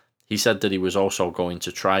 He said that he was also going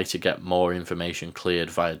to try to get more information cleared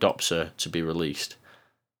via DOPSA to be released.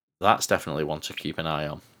 That's definitely one to keep an eye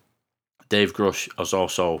on. Dave Grush has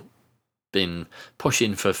also been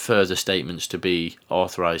pushing for further statements to be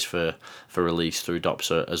authorised for release through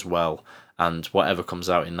DOPSA as well, and whatever comes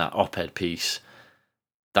out in that op-ed piece,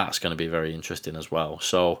 that's going to be very interesting as well.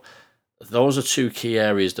 So those are two key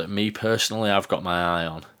areas that me personally I've got my eye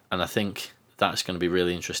on, and I think that's going to be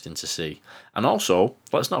really interesting to see. And also,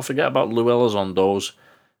 let's not forget about Lou Elizondo's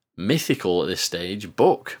mythical at this stage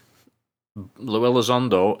book. Lou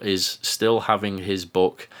Elizondo is still having his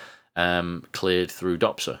book cleared through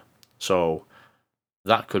DOPSA, so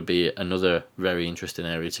that could be another very interesting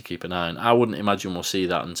area to keep an eye on. I wouldn't imagine we'll see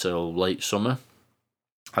that until late summer.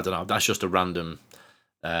 I don't know, that's just a random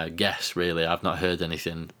guess, really. I've not heard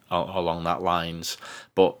anything along that lines,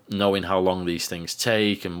 but knowing how long these things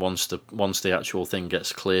take, and once the actual thing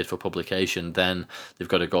gets cleared for publication, then they've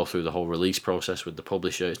got to go through the whole release process with the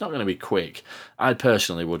publisher. It's not going to be quick. I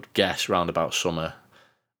personally would guess round about summer,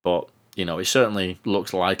 but it certainly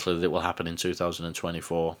looks likely that it will happen in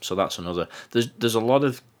 2024. So that's another. There's a lot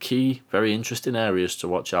of key, very interesting areas to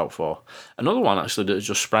watch out for. Another one actually that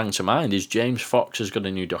just sprang to mind is James Fox has got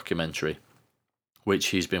a new documentary, which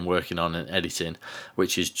he's been working on and editing,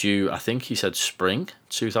 which is due, I think he said spring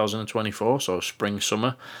 2024, so spring,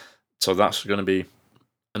 summer. So that's going to be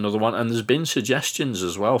another one. And there's been suggestions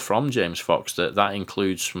as well from James Fox that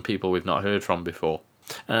includes some people we've not heard from before.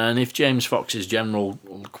 And if James Fox's general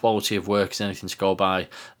quality of work is anything to go by,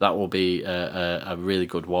 that will be a really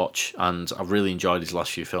good watch. And I've really enjoyed his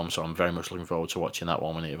last few films, so I'm very much looking forward to watching that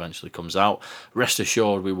one when it eventually comes out. Rest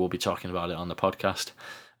assured, we will be talking about it on the podcast.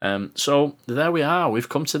 So there we are. We've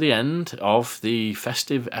come to the end of the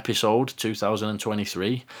festive episode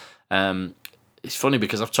 2023. It's funny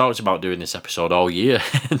because I've talked about doing this episode all year.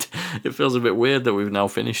 It feels a bit weird that we've now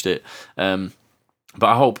finished it. But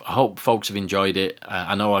I hope folks have enjoyed it.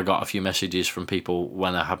 I know I got a few messages from people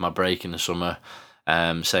when I had my break in the summer,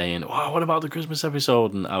 saying, "Wow, what about the Christmas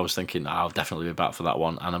episode?" And I was thinking, I'll definitely be back for that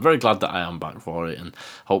one. And I'm very glad that I am back for it, and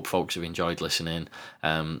hope folks have enjoyed listening.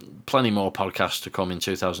 Plenty more podcasts to come in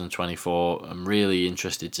 2024. I'm really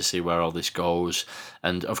interested to see where all this goes.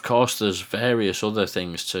 And of course, there's various other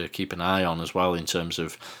things to keep an eye on as well in terms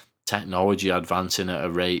of technology advancing at a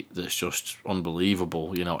rate that's just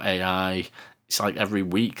unbelievable. AI it's like every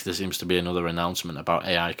week there seems to be another announcement about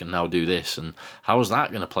AI can now do this, and how is that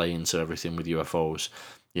going to play into everything with UFOs?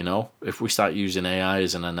 You know, if we start using AI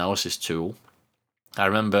as an analysis tool, I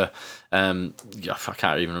remember, I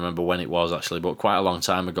can't even remember when it was actually, but quite a long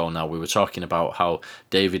time ago now, we were talking about how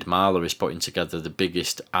David Marler is putting together the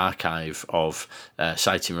biggest archive of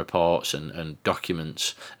sighting reports and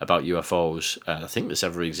documents about UFOs I think that's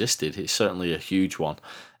ever existed. It's certainly a huge one.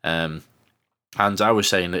 And I was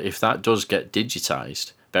saying that if that does get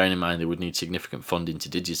digitized, bearing in mind they would need significant funding to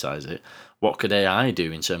digitize it, what could AI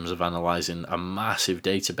do in terms of analyzing a massive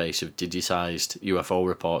database of digitized UFO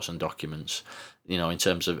reports and documents? You know, in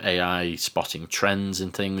terms of AI spotting trends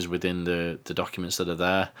and things within the documents that are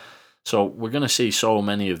there. So we're going to see so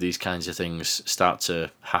many of these kinds of things start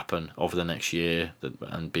to happen over the next year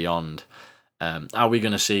and beyond. Are we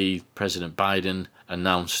going to see President Biden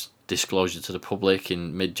announce disclosure to the public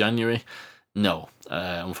in mid-January? No,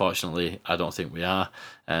 unfortunately, I don't think we are.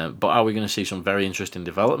 But are we going to see some very interesting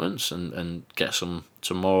developments and get some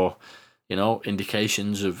more, you know,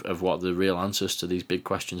 indications of what the real answers to these big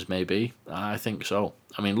questions may be? I think so.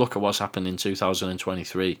 I mean, look at what's happened in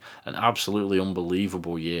 2023, an absolutely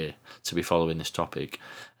unbelievable year to be following this topic.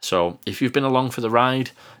 So if you've been along for the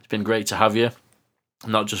ride, it's been great to have you.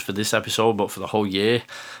 Not just for this episode, but for the whole year.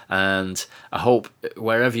 And I hope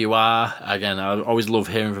wherever you are, again, I always love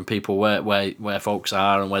hearing from people where folks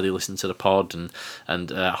are and where they listen to the pod.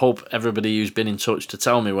 And I hope everybody who's been in touch to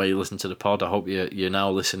tell me where you listen to the pod, I hope you're now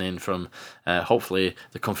listening from hopefully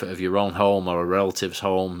the comfort of your own home or a relative's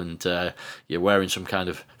home, and you're wearing some kind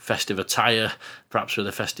of festive attire, perhaps with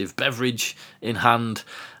a festive beverage in hand.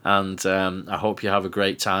 And I hope you have a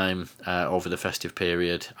great time over the festive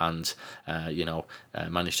period, and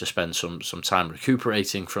manage to spend some time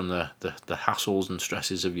recuperating from the hassles and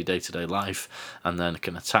stresses of your day-to-day life, and then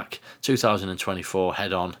can attack 2024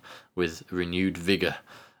 head on with renewed vigour.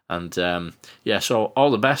 And so all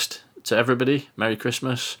the best to everybody. Merry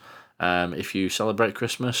Christmas if you celebrate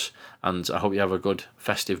Christmas, and I hope you have a good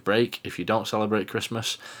festive break if you don't celebrate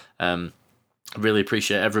Christmas. I really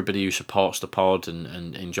appreciate everybody who supports the pod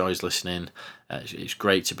and enjoys listening. It's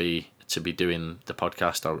great to be doing the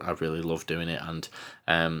podcast. I really love doing it, and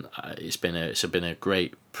it's been a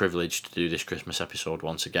great privilege to do this Christmas episode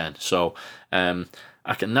once again. So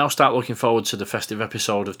I can now start looking forward to the festive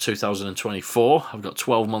episode of 2024. I've got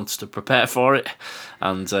 12 months to prepare for it,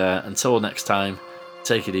 and until next time,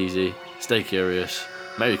 take it easy, stay curious,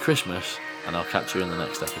 Merry Christmas, and I'll catch you in the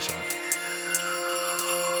next episode.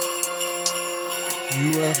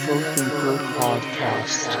 UFO Thinker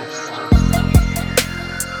Podcast.